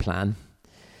life plan.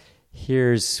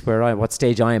 Here's what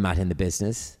stage I am at in the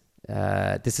business.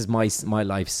 This is my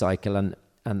life cycle, and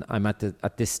I'm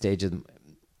at this stage of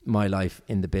my life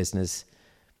in the business,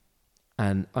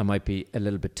 and I might be a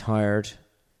little bit tired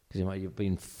because you've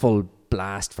been full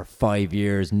blast for 5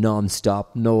 years,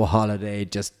 non-stop, no holiday,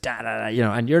 just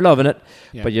and you're loving it,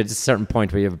 but you're at a certain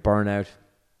point where you have burnout.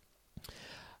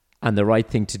 And the right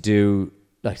thing to do,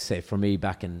 like say for me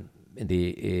back in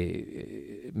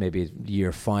the maybe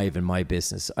year 5 in my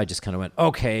business, I just kind of went,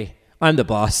 okay, I'm the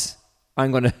boss.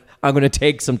 I'm gonna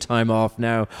take some time off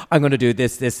now. I'm gonna do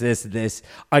this.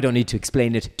 I don't need to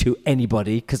explain it to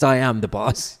anybody because I am the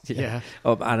boss. Yeah.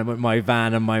 And I'm with my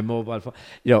van and my mobile phone.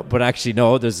 But actually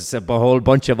no, there's a whole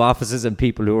bunch of offices and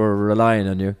people who are relying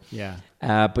on you. Yeah.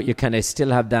 But you kind of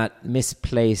still have that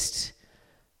misplaced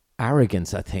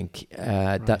arrogance, I think,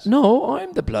 right. That no,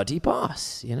 I'm the bloody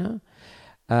boss, and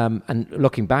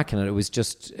looking back on it, it was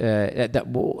just it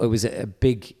was a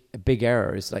big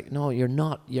error. It's like, no, you're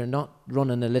not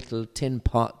running a little tin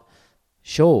pot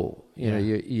show.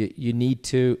 You need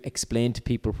to explain to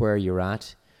people where you're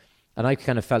at. And I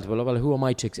kind of felt, well,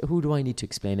 who do I need to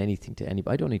explain anything to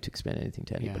anybody? I don't need to explain anything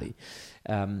to anybody.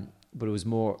 But it was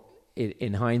more,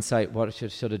 in hindsight, what I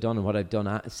should have done, and what I've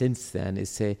done since then, is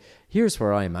say, here's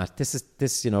where I'm at.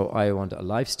 This I want a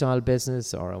lifestyle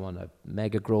business, or I want a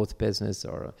mega growth business,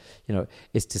 or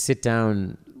is to sit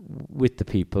down with the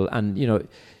people, and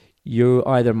you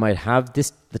either might have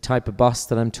the type of boss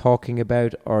that I'm talking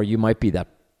about, or you might be that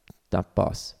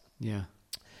boss. Yeah.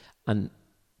 And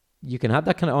you can have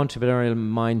that kind of entrepreneurial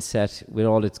mindset with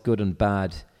all its good and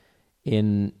bad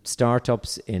in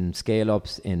startups, in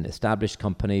scale-ups, in established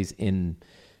companies, in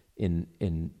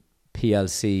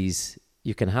PLCs.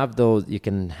 You can have those. You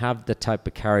can have the type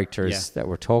of characters that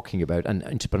we're talking about, and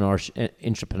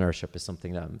entrepreneurship is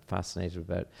something that I'm fascinated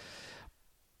about.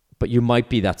 But you might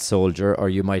be that soldier, or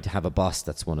you might have a boss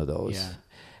that's one of those.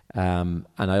 Yeah.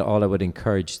 All I would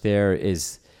encourage there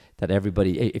is that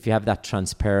everybody, if you have that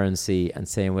transparency and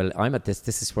saying, well, I'm at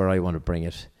this is where I want to bring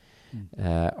it.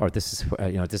 Or this is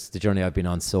this is the journey I've been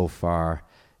on so far.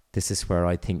 This is where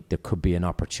I think there could be an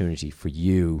opportunity for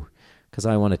you, because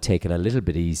I want to take it a little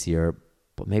bit easier,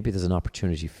 but maybe there's an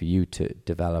opportunity for you to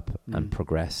develop and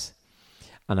progress.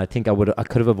 And I think I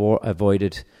could have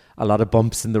avoided a lot of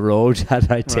bumps in the road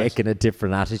had I taken a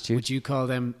different attitude. Would you call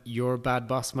them your bad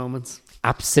boss moments?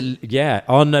 Absolutely, yeah.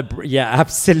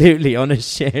 Absolutely,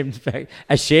 unashamed,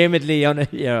 ashamedly,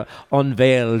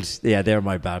 unveiled. Yeah, they're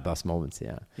my bad boss moments.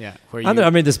 Yeah, yeah.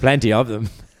 There's plenty of them.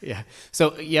 Yeah.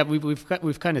 So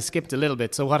we've kind of skipped a little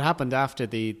bit. So what happened after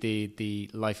the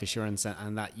life assurance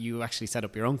and that you actually set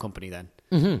up your own company then?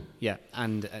 Mm-hmm. Yeah.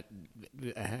 And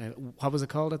what was it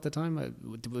called at the time?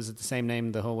 Was it the same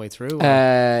name the whole way through?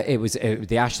 It was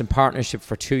the Ashton Partnership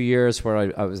for 2 years, where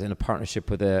I was in a partnership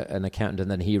with an accountant,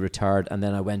 and then he retired, and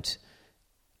then I went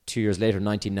 2 years later,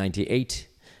 1998,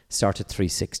 started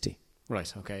 360.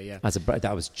 Right. Okay. Yeah.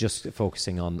 That was just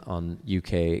focusing on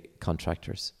UK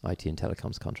contractors, IT and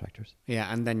telecoms contractors.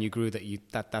 Yeah, and then you grew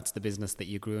that's the business that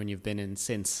you grew and you've been in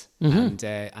since. Mm-hmm.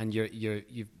 And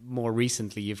you've more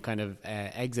recently you've kind of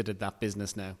exited that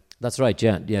business now. That's right.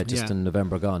 Yeah. Just in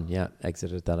November gone. Yeah,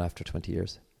 exited that after 20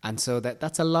 years. And so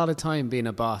that's a lot of time being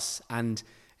a boss, and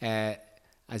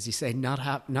as you say, not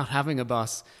having a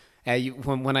boss.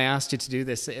 When I asked you to do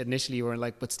this initially, you were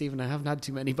like, "But Stephen, I haven't had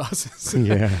too many bosses."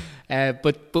 Yeah.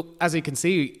 But as you can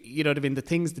see, what I mean, the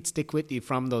things that stick with you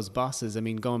from those bosses. I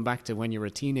mean, going back to when you were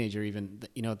a teenager, even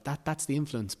that's the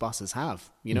influence bosses have.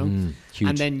 Huge.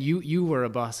 And then you were a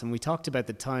boss, and we talked about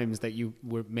the times that you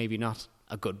were maybe not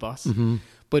a good boss. Mm-hmm.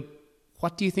 But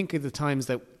what do you think of the times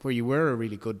where you were a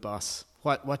really good boss?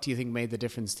 What do you think made the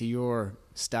difference to your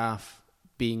staff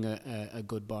being a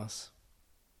good boss?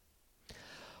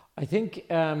 I think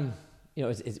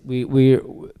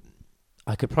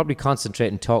I could probably concentrate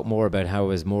and talk more about how I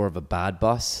was more of a bad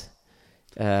boss.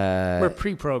 We're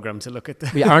pre-programmed to look at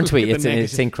the. Aren't we? Look at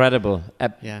It's incredible.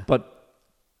 Yeah. But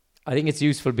I think it's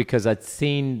useful because I'd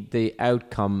seen the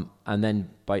outcome, and then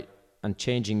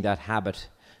changing that habit,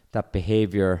 that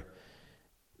behavior,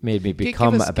 made me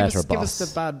become a better boss. Give us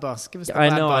the bad boss. Give us the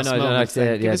bad boss moment.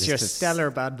 Give us your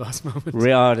stellar bad boss moment.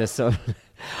 Really, so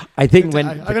I think when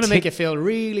I'm going to make you feel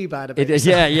really bad about it.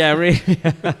 Yeah, really.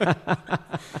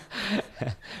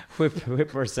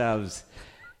 whip ourselves.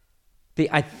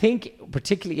 I think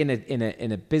particularly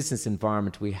in a business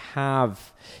environment, we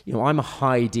have, I'm a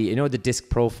high D. You know the DISC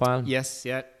profile? Yes,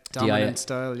 yeah. Dominant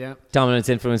style, yeah. Dominance,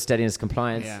 influence, steadiness,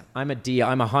 compliance. Yeah. I'm a D.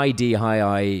 I'm a high D, high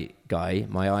I guy.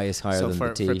 My I is higher than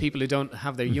the D. So for people who don't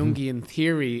have their Jungian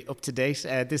theory up to date,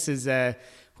 this is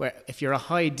where if you're a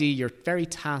high D, you're very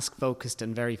task focused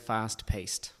and very fast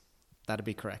paced. That'd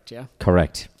be correct, yeah?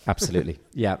 Correct. Absolutely.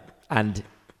 Yeah. And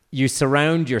you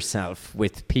surround yourself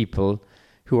with people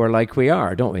who are like we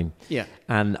are, don't we? Yeah.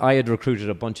 And I had recruited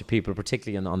a bunch of people,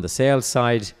 particularly on the sales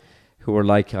side, who were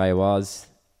like I was,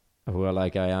 who are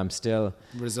like I am still.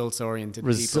 Results-oriented people.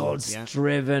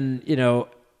 Results-driven,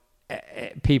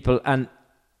 people. And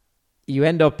you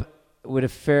end up with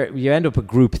a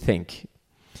group think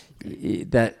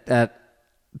that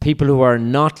people who are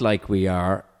not like we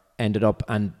are ended up,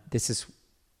 and this is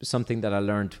something that I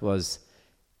learned was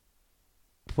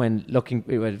when looking,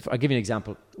 I'll give you an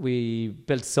example. We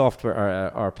built software,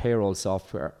 our payroll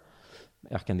software,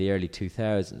 back in the early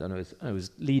 2000s, and it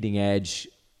was leading edge.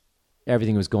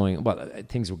 Everything was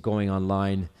things were going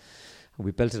online.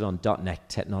 We built it on .NET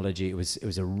technology. It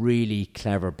was a really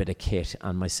clever bit of kit.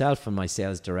 And myself and my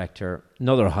sales director,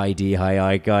 another high D, high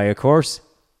I guy, of course,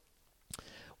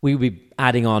 we would be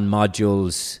adding on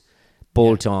modules,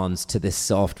 bolt-ons to this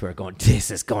software, going,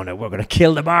 we're going to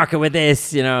kill the market with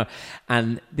this,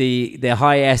 And the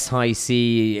high S, high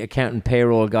C accountant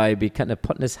payroll guy would be kind of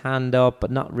putting his hand up, but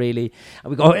not really.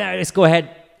 And we go, yeah, let's go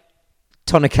ahead,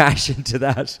 ton of cash into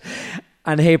that.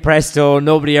 And hey presto,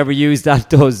 nobody ever used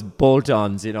those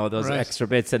bolt-ons, those extra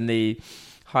bits. And the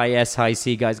high S, high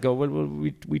C guys go, well,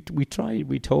 we tried,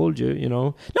 we told you,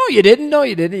 No, you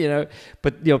didn't,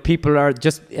 But, people are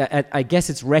just, I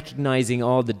guess it's recognizing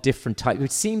all the different types.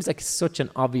 It seems like such an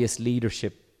obvious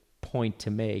leadership point to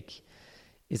make,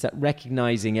 is that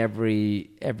recognizing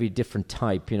every different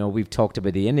type. We've talked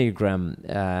about the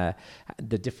Enneagram,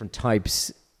 the different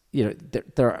types.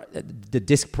 The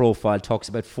DISC profile talks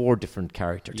about 4 different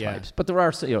character types, but there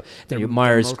are,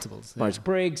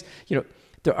 Myers-Briggs,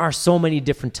 there are so many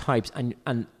different types, and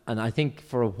I think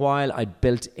for a while I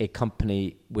built a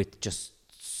company with just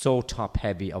so top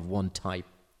heavy of one type.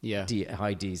 Yeah,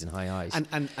 high D's and high I's,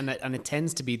 and it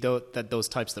tends to be those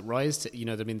types that rise to,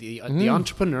 the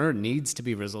entrepreneur needs to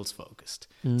be results focused.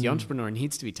 The entrepreneur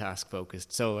needs to be task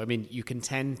focused. So you can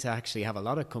tend to actually have a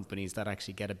lot of companies that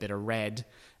actually get a bit of red,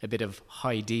 a bit of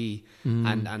high D,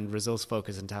 and results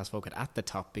focused and task focused at the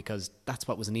top, because that's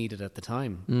what was needed at the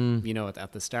time.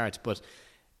 At the start, but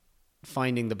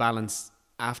finding the balance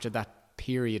after that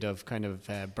period of kind of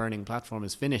burning platform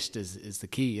is finished is the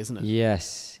key, isn't it?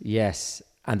 Yes.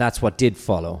 And that's what did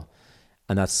follow.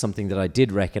 And that's something that I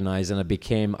did recognize. And it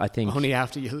became, I think... Only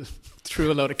after you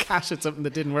threw a load of cash at something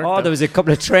that didn't work. There was a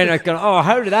couple of trainers going,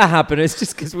 how did that happen? It's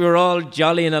just because we were all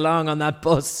jollying along on that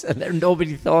bus and then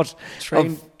nobody thought...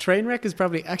 Train wreck is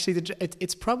probably... Actually,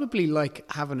 it's probably like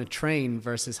having a train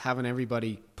versus having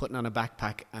everybody putting on a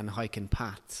backpack and hiking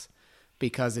paths.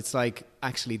 Because it's like,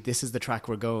 actually, this is the track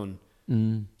we're going.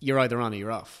 You're either on or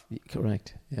you're off.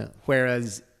 Correct, yeah.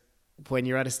 Whereas... when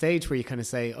you're at a stage where you kind of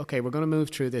say, okay, we're going to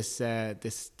move through this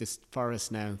this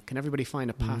forest now. Can everybody find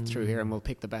a path through here, and we'll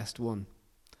pick the best one?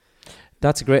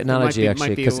 That's a great analogy,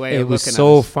 actually, because it was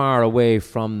so far away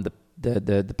from the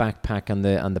backpack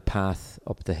and the path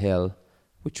up the hill,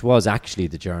 which was actually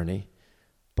the journey.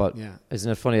 But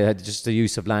isn't it funny? Just the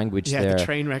use of language there. Yeah, the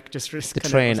train wreck just the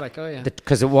train was like,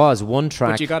 because it was one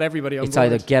track. But you got everybody on board. It's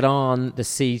either get on the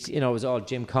seat, it was all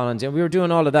Jim Collins, and we were doing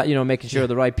all of that, making sure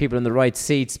the right people in the right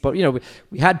seats. But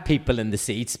we had people in the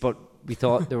seats, but we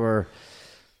thought there were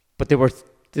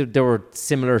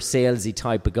similar salesy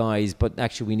type of guys. But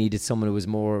actually, we needed someone who was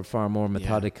far more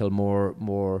methodical,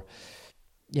 more.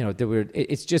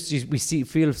 It's just we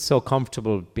feel so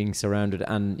comfortable being surrounded,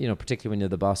 and particularly when you're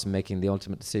the boss and making the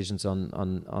ultimate decisions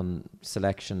on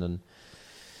selection and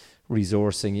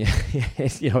resourcing.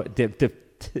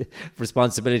 The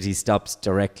responsibility stops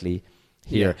directly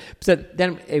here. So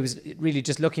then it was really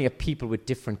just looking at people with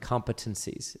different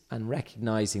competencies and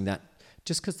recognizing that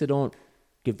just because they don't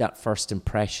give that first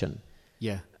impression,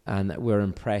 and that we're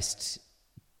impressed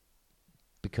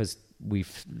because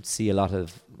see a lot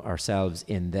of ourselves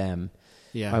in them.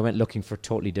 Yeah. I went looking for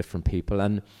totally different people,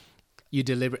 and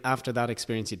after that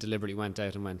experience, you deliberately went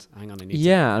out and went, hang on, I need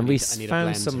we I need a found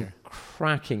blend some here.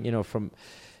 cracking,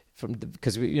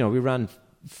 because we ran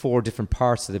 4 different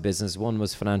parts of the business. One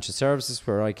was financial services,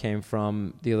 where I came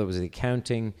from. The other was the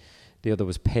accounting. The other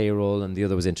was payroll, and the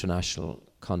other was international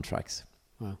contracts.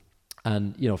 Wow.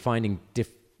 And finding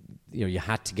you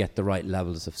had to get the right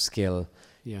levels of skill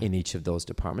in each of those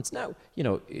departments. Now,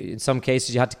 in some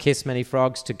cases you had to kiss many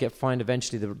frogs to find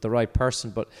eventually the right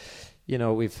person. But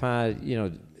we've had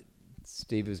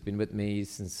Steve, who's been with me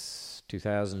since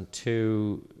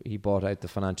 2002. He bought out the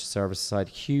financial services side.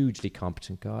 Hugely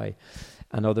competent guy,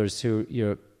 and others who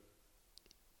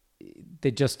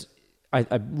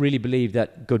I really believe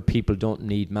that good people don't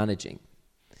need managing.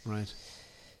 Right.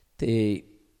 They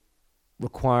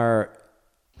require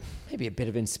maybe a bit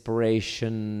of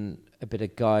inspiration, a bit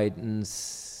of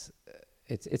guidance.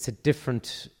 It's a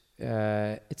different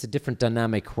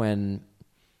dynamic when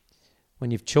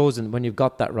you've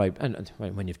got that right, and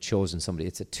when you've chosen somebody.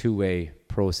 It's a two-way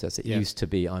process. It used to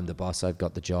be, I'm the boss, I've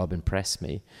got the job, impress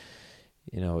me.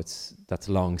 That's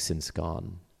long since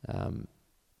gone.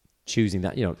 Choosing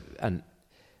that, and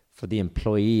for the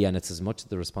employee, and it's as much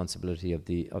the responsibility of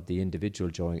the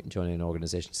individual joining an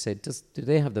organization to say, do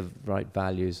they have the right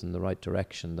values and the right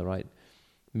direction, the right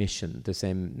mission, the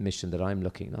same mission that I'm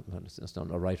looking at? It's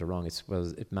not a right or wrong, it's whether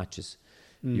it matches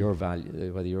your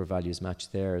value, whether your values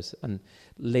match theirs. And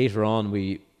later on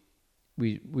we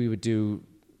would do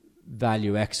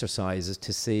value exercises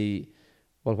to see,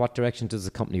 well, what direction does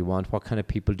the company want? What kind of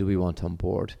people do we want on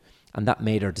board? And that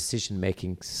made our decision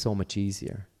making so much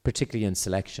easier, particularly in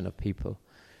selection of people.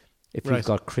 If you've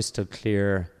got crystal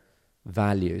clear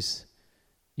values,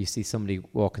 you see somebody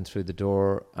walking through the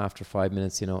door after 5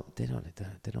 minutes, they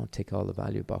don't tick all the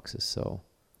value boxes. So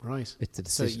it's a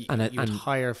decision. So you would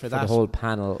hire for that. The whole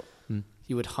panel.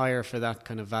 You would hire for that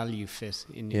kind of value fit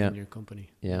in your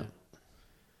company. Yeah.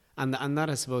 And that,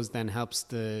 I suppose, then helps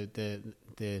the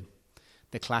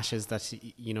clashes that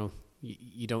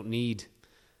you don't need.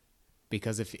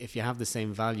 Because if you have the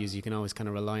same values, you can always kind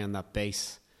of rely on that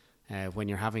base when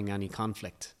you're having any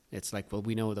conflict. It's like, well,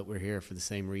 we know that we're here for the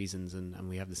same reasons and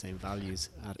we have the same values.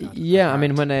 I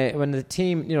mean, when the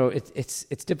team, it's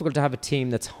difficult to have a team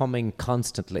that's humming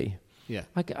constantly. Yeah,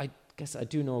 I guess I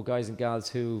do know guys and gals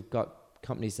who got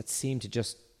companies that seem to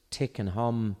just tick and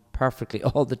hum perfectly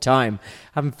all the time.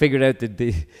 Haven't figured out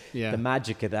the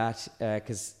magic of that.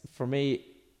 Because for me,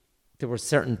 there were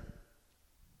certain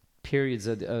periods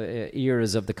of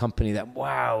eras of the company that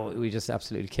we just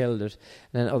absolutely killed it,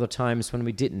 and then other times when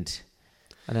we didn't,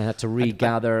 and I had to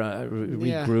regather,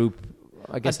 regroup.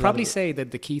 I guess I'd probably say that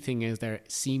the key thing is they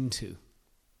seem to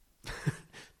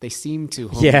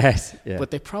hum,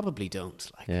 but they probably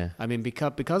don't. I mean,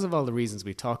 because of all the reasons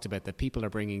we've talked about, that people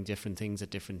are bringing different things at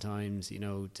different times,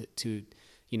 to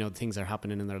things are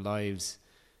happening in their lives,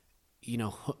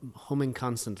 humming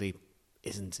constantly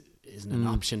isn't an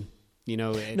option.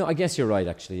 No, I guess you're right.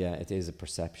 Actually, it is a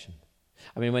perception.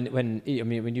 I mean,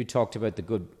 when you talked about the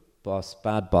good boss,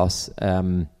 bad boss,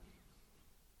 I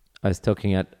was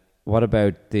talking at what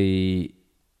about the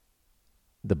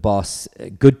boss,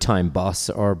 good time boss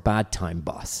or bad time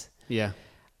boss? Yeah,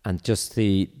 and just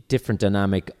the different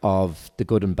dynamic of the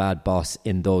good and bad boss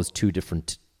in those two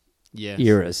different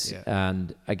eras. Yeah.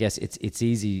 And I guess it's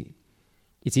easy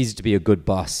to be a good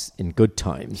boss in good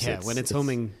times. Yeah, when it's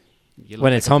humming.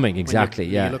 Exactly.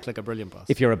 You look like a brilliant boss.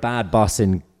 If you're a bad boss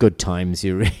in good times,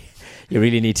 you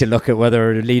really need to look at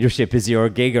whether leadership is your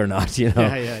gig or not.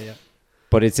 Yeah.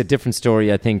 But it's a different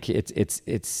story. I think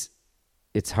it's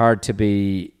hard to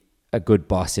be a good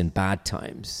boss in bad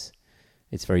times.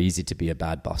 It's very easy to be a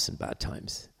bad boss in bad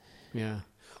times. Yeah.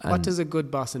 And what does a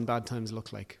good boss in bad times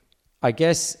look like? I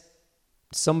guess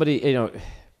somebody,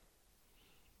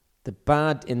 the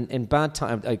bad in bad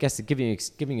time. I guess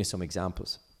giving you some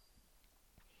examples.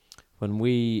 When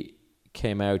we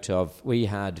came we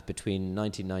had between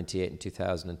 1998 and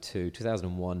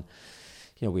 2001,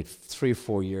 we had 3 or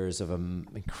 4 years of an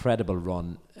incredible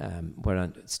run where I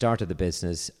started the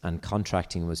business and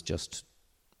contracting was just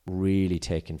really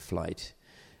taking flight.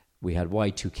 We had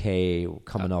Y2K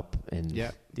coming up in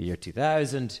the year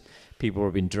 2000. People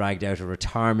were being dragged out of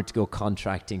retirement to go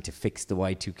contracting to fix the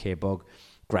Y2K bug.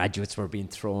 Graduates were being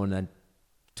thrown at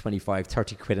 25,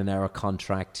 30 quid an hour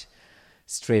contract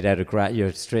straight out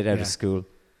of school,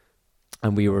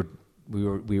 and we were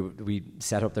we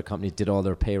set up their company, did all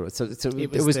their payroll. So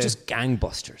it was just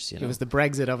gangbusters. It was the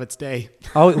Brexit of its day.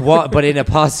 Oh, what? But in a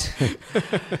positive,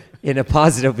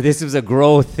 This was a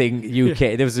growth thing.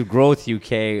 UK. There was a growth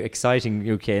UK, exciting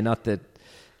UK. Not that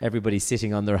everybody's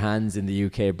sitting on their hands in the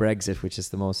UK Brexit, which is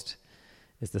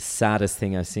the saddest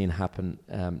thing I've seen happen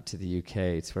to the UK.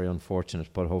 It's very unfortunate,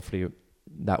 but hopefully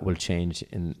that will change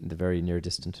in the very near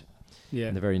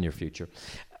future.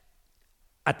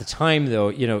 At the time, though,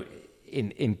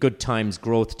 in good times,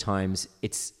 growth times,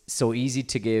 it's so easy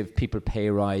to give people pay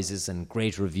rises and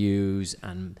great reviews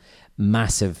and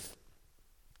massive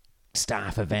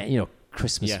staff event,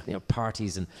 Christmas,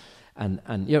 parties and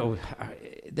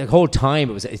the whole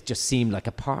time it just seemed like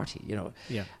a party,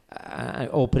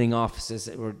 opening offices,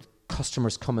 there were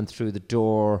customers coming through the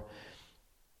door.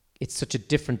 It's such a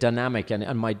different dynamic,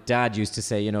 and my dad used to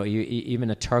say, even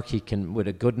a turkey can, with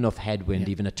a good enough headwind,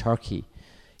 even a turkey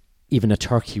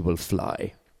will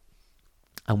fly.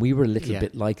 And we were a little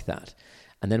bit like that.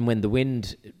 And then when the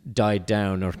wind died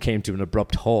down or came to an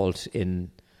abrupt halt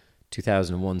in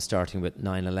 2001, starting with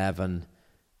 9/11,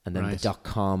 and then the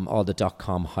all the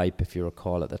dot-com hype, if you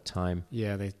recall, at that time,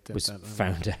 was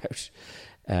found out.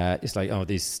 It's like,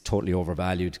 these totally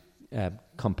overvalued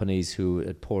companies who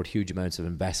had poured huge amounts of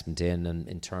investment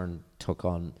in turn took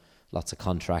on lots of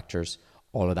contractors.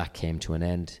 All of that came to an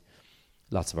end.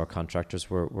 Lots of our contractors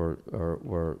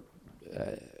were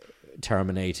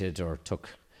terminated or took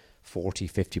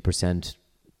 40-50%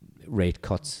 rate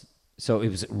cuts. So it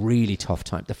was a really tough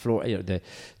time.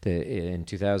 In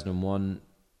 2001,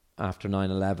 after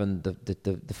 9/11,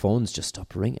 the phones just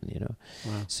stopped ringing.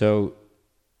 Wow. So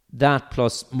that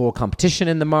plus more competition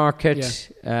in the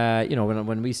market.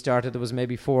 When we started, there was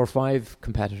maybe 4 or 5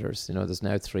 competitors. There's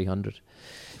now 300.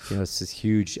 It's just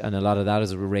huge, and a lot of that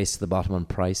is a race to the bottom on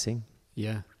pricing.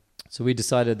 Yeah. So we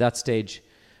decided at that stage,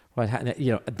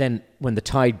 then when the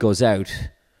tide goes out,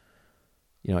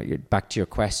 you're back to your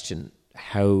question: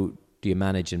 how do you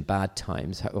manage in bad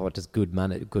times? What does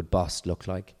good boss look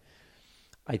like?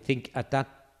 I think at that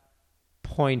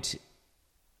point,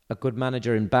 a good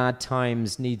manager in bad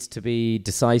times needs to be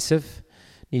decisive,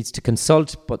 needs to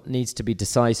consult, but needs to be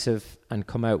decisive and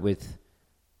come out with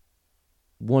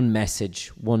one message,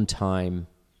 one time,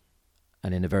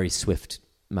 and in a very swift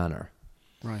manner.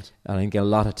 Right. And I think a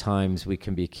lot of times we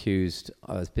can be accused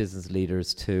as business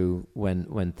leaders too,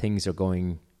 when things are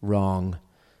going wrong,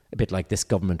 a bit like this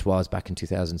government was back in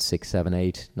 2006, 7,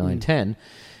 8, 9, 10,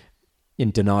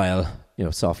 in denial,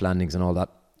 soft landings and all that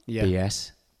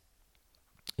BS.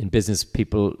 In business,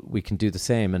 people, we can do the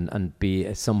same and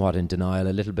be somewhat in denial,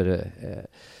 a little bit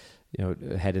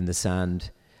of, head in the sand.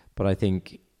 But I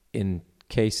think in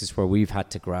cases where we've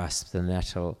had to grasp the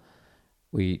nettle,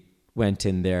 we went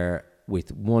in there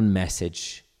with one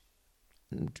message,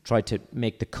 tried to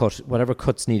make the cut, whatever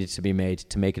cuts needed to be made,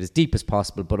 to make it as deep as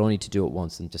possible, but only to do it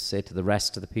once, and just say to the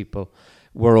rest of the people,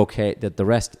 we're okay, that the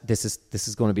rest, this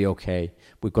is going to be okay.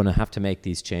 We're going to have to make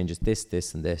these changes,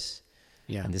 this, and this.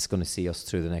 Yeah. And this is going to see us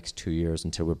through the next 2 years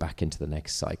until we're back into the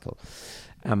next cycle.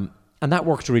 And that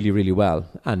worked really, really well.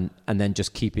 And then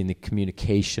just keeping the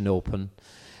communication open.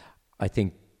 I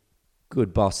think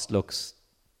good boss looks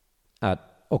at,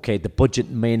 okay, the budget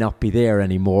may not be there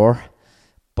anymore,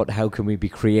 but how can we be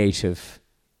creative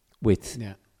with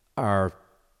our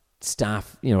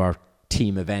staff, our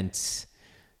team events?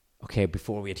 Okay,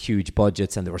 before we had huge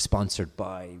budgets and they were sponsored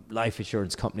by life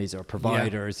insurance companies or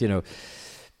providers,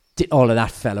 all of that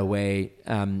fell away.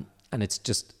 And it's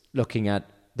just looking at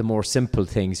the more simple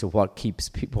things of what keeps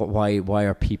people, why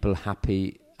are people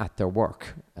happy at their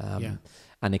work?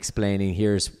 And explaining,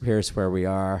 here's where we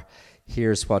are.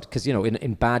 Here's what, because,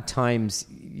 in bad times,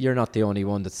 you're not the only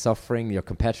one that's suffering. Your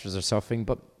competitors are suffering,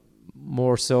 but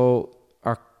more so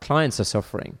our clients are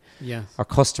suffering. Yeah. Our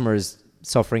customers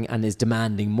suffering and is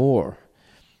demanding more.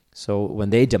 So when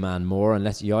they demand more,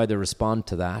 unless you either respond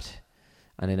to that,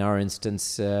 and in our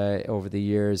instance, over the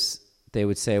years, they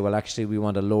would say, well, actually, we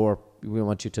want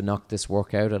you to knock this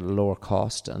work out at a lower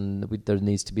cost, and there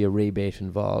needs to be a rebate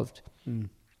involved.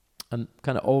 And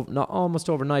kind of not almost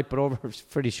overnight, but over a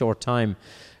pretty short time,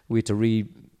 we had to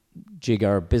rejig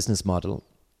our business model.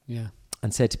 Yeah.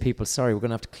 And said to people, sorry, we're going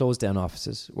to have to close down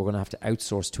offices. We're going to have to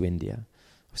outsource to India.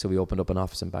 So we opened up an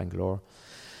office in Bangalore.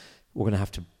 We're going to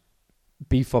have to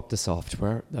beef up the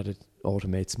software that it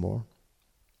automates more,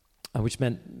 which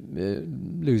meant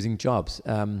losing jobs.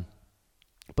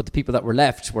 But the people that were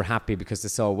left were happy because they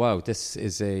saw, wow, this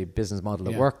is a business model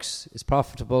that works, is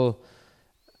profitable,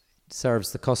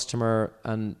 serves the customer,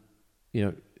 and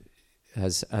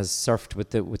has surfed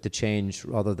with the change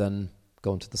rather than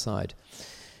going to the side.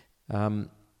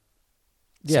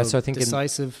 Yeah, so I think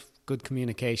decisive, good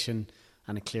communication,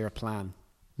 and a clear plan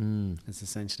is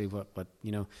essentially what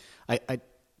I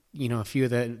a few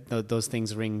of those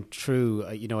things ring true.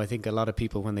 I think a lot of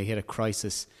people, when they hit a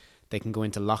crisis, they can go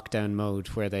into lockdown mode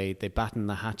where they batten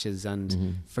the hatches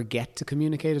and forget to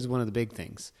communicate is one of the big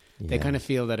things. Yeah. They kind of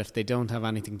feel that if they don't have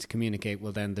anything to communicate,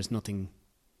 well, then there's nothing,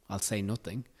 I'll say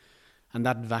nothing. And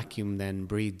that vacuum then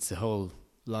breeds a whole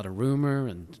lot of rumour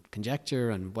and conjecture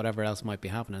and whatever else might be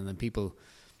happening. And then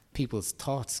people's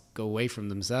thoughts go away from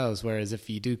themselves. Whereas if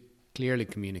you do clearly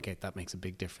communicate, that makes a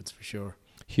big difference for sure.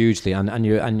 Hugely. And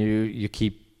you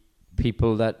keep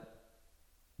people that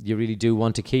you really do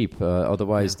want to keep.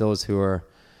 Otherwise, those who are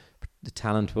the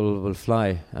talent will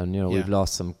fly. And we've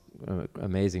lost some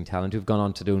amazing talent who've gone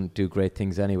on to do great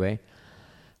things anyway.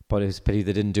 But it was a pity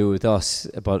they didn't do it with us.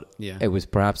 But it was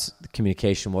perhaps the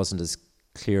communication wasn't as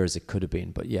clear as it could have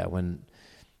been. But when,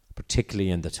 particularly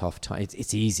in the tough time,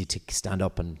 it's easy to stand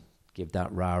up and give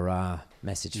that rah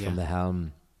message from the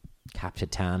helm,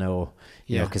 Capitano,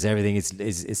 because everything is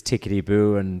tickety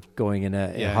boo and going in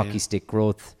a hockey stick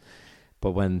growth.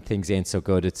 But when things ain't so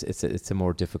good, it's a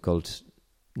more difficult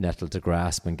nettle to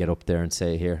grasp and get up there and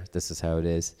say, here, this is how it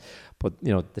is. But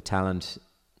the talent,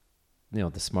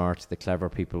 the smart, the clever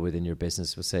people within your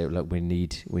business will say, look, we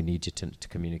need you to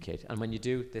communicate. And when you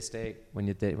do, they stay. When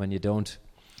you don't,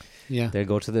 they'll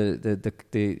go to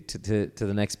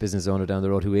the next business owner down the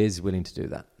road who is willing to do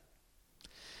that.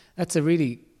 That's a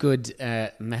really good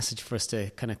message for us to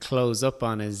kind of close up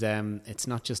on. Is it's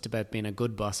not just about being a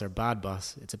good boss or bad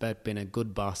boss. It's about being a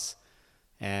good boss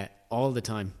all the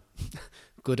time,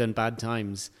 good and bad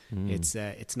times.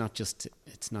 It's not just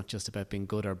about being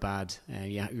good or bad.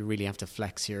 You really have to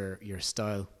flex your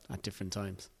style at different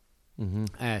times.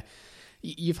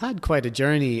 You've had quite a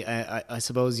journey, I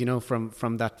suppose.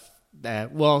 From that.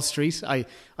 Wall Street. I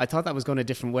thought that was going a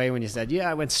different way when you said,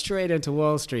 I went straight into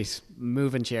Wall Street,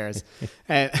 moving chairs.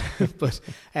 But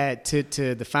to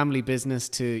the family business,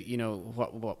 to,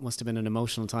 what must have been an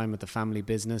emotional time with the family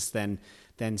business, then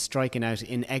striking out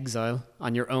in exile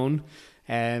on your own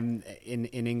in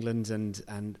England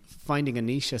and finding a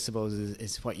niche, I suppose,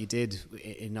 is what you did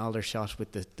in Aldershot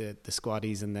with the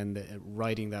squaddies, and then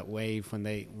riding that wave when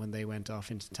they went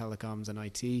off into telecoms and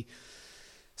IT.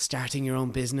 Starting your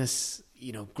own business,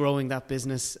 growing that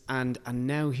business, and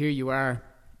now here you are.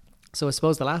 So I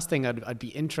suppose the last thing I'd be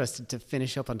interested to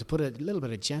finish up on, to put a little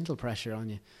bit of gentle pressure on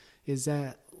you, is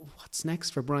what's next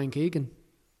for Brian Keegan?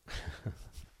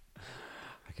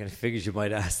 I kind of figured you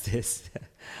might ask this.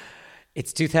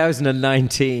 It's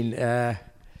 2019. A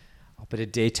bit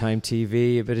of daytime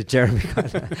TV, a bit of Jeremy.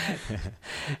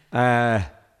 I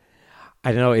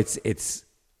don't know. It's.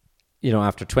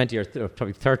 After 20 or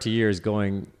probably 30 years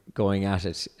going at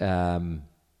it,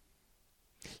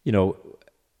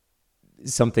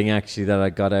 something actually that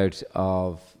I got out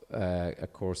of a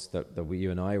course that you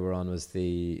and I were on was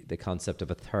the concept of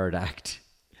a third act.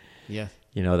 Yeah.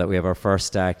 That we have our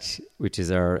first act, which is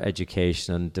our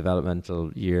education and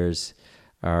developmental years,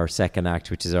 our second act,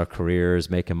 which is our careers,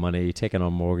 making money, taking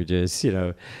on mortgages,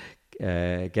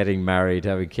 getting married,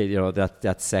 having kids,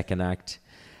 that second act.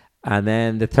 And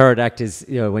then the third act is,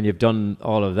 when you've done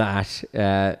all of that,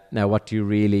 now what do you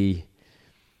really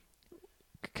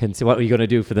what are you going to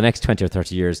do for the next 20 or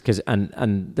 30 years?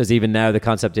 And there's even now the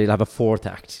concept that you'll have a fourth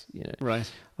act. Right.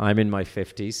 I'm in my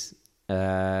 50s.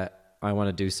 I want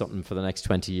to do something for the next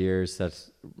 20 years that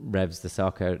revs the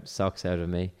socks out of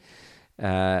me.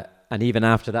 And even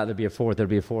after that, there'll be a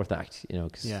fourth act,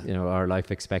 because, our life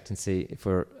expectancy, if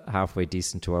we're halfway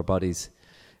decent to our bodies,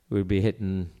 we'll be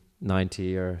hitting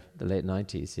 90 or the late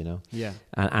 90s,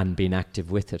 and being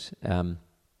active with it. And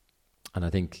I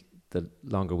think the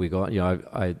longer we go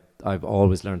on, I've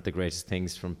always learned the greatest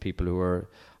things from people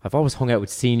I've always hung out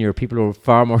with people who are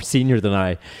far more senior than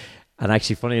I. And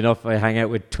actually, funny enough, I hang out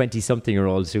with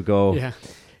 20-something-year-olds who go,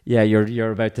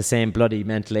 you're about the same bloody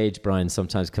mental age, Brian,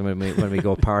 sometimes when we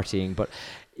go partying. But,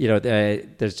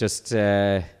 there's just,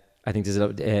 I think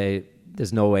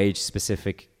there's no age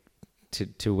specific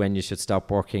to when you should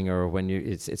stop working, or when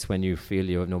it's when you feel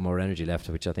you have no more energy left,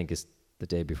 which I think is the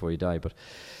day before you die. But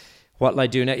what will I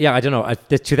do now? I don't know.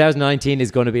 The 2019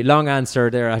 is going to be a long answer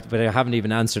there, but I haven't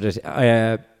even answered it.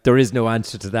 There is no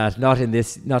answer to that. Not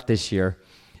this year.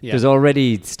 Yeah. There's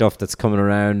already stuff that's coming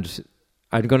around.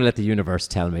 I'm going to let the universe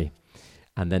tell me,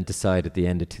 and then decide at the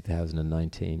end of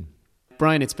 2019.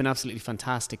 Brian, it's been absolutely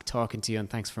fantastic talking to you, and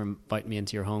thanks for inviting me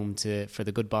into your home for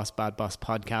the Good Boss, Bad Boss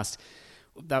podcast.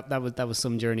 That was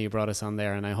some journey you brought us on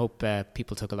there, and I hope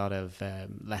people took a lot of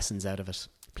lessons out of it.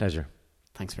 Pleasure.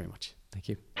 Thanks very much. Thank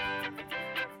you.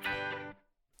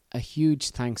 A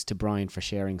huge thanks to Brian for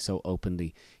sharing so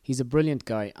openly. He's a brilliant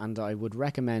guy, and I would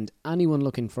recommend anyone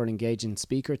looking for an engaging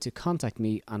speaker to contact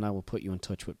me, and I will put you in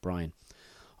touch with Brian.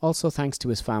 Also thanks to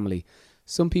his family.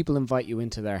 Some people invite you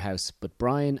into their house, but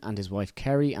Brian and his wife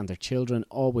Kerry and their children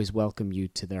always welcome you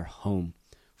to their home.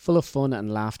 Full of fun and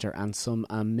laughter and some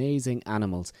amazing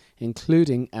animals,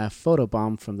 including a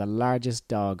photobomb from the largest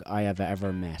dog I have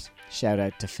ever met. Shout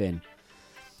out to Finn.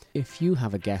 If you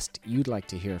have a guest you'd like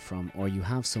to hear from, or you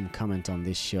have some comment on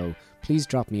this show, please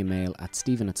drop me a mail at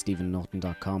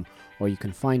stephen@stephennorton.com, or you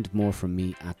can find more from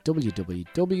me at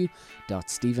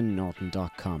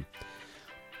www.stephennorton.com.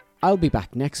 I'll be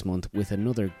back next month with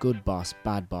another Good Boss,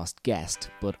 Bad Boss guest,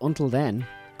 but until then,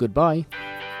 goodbye.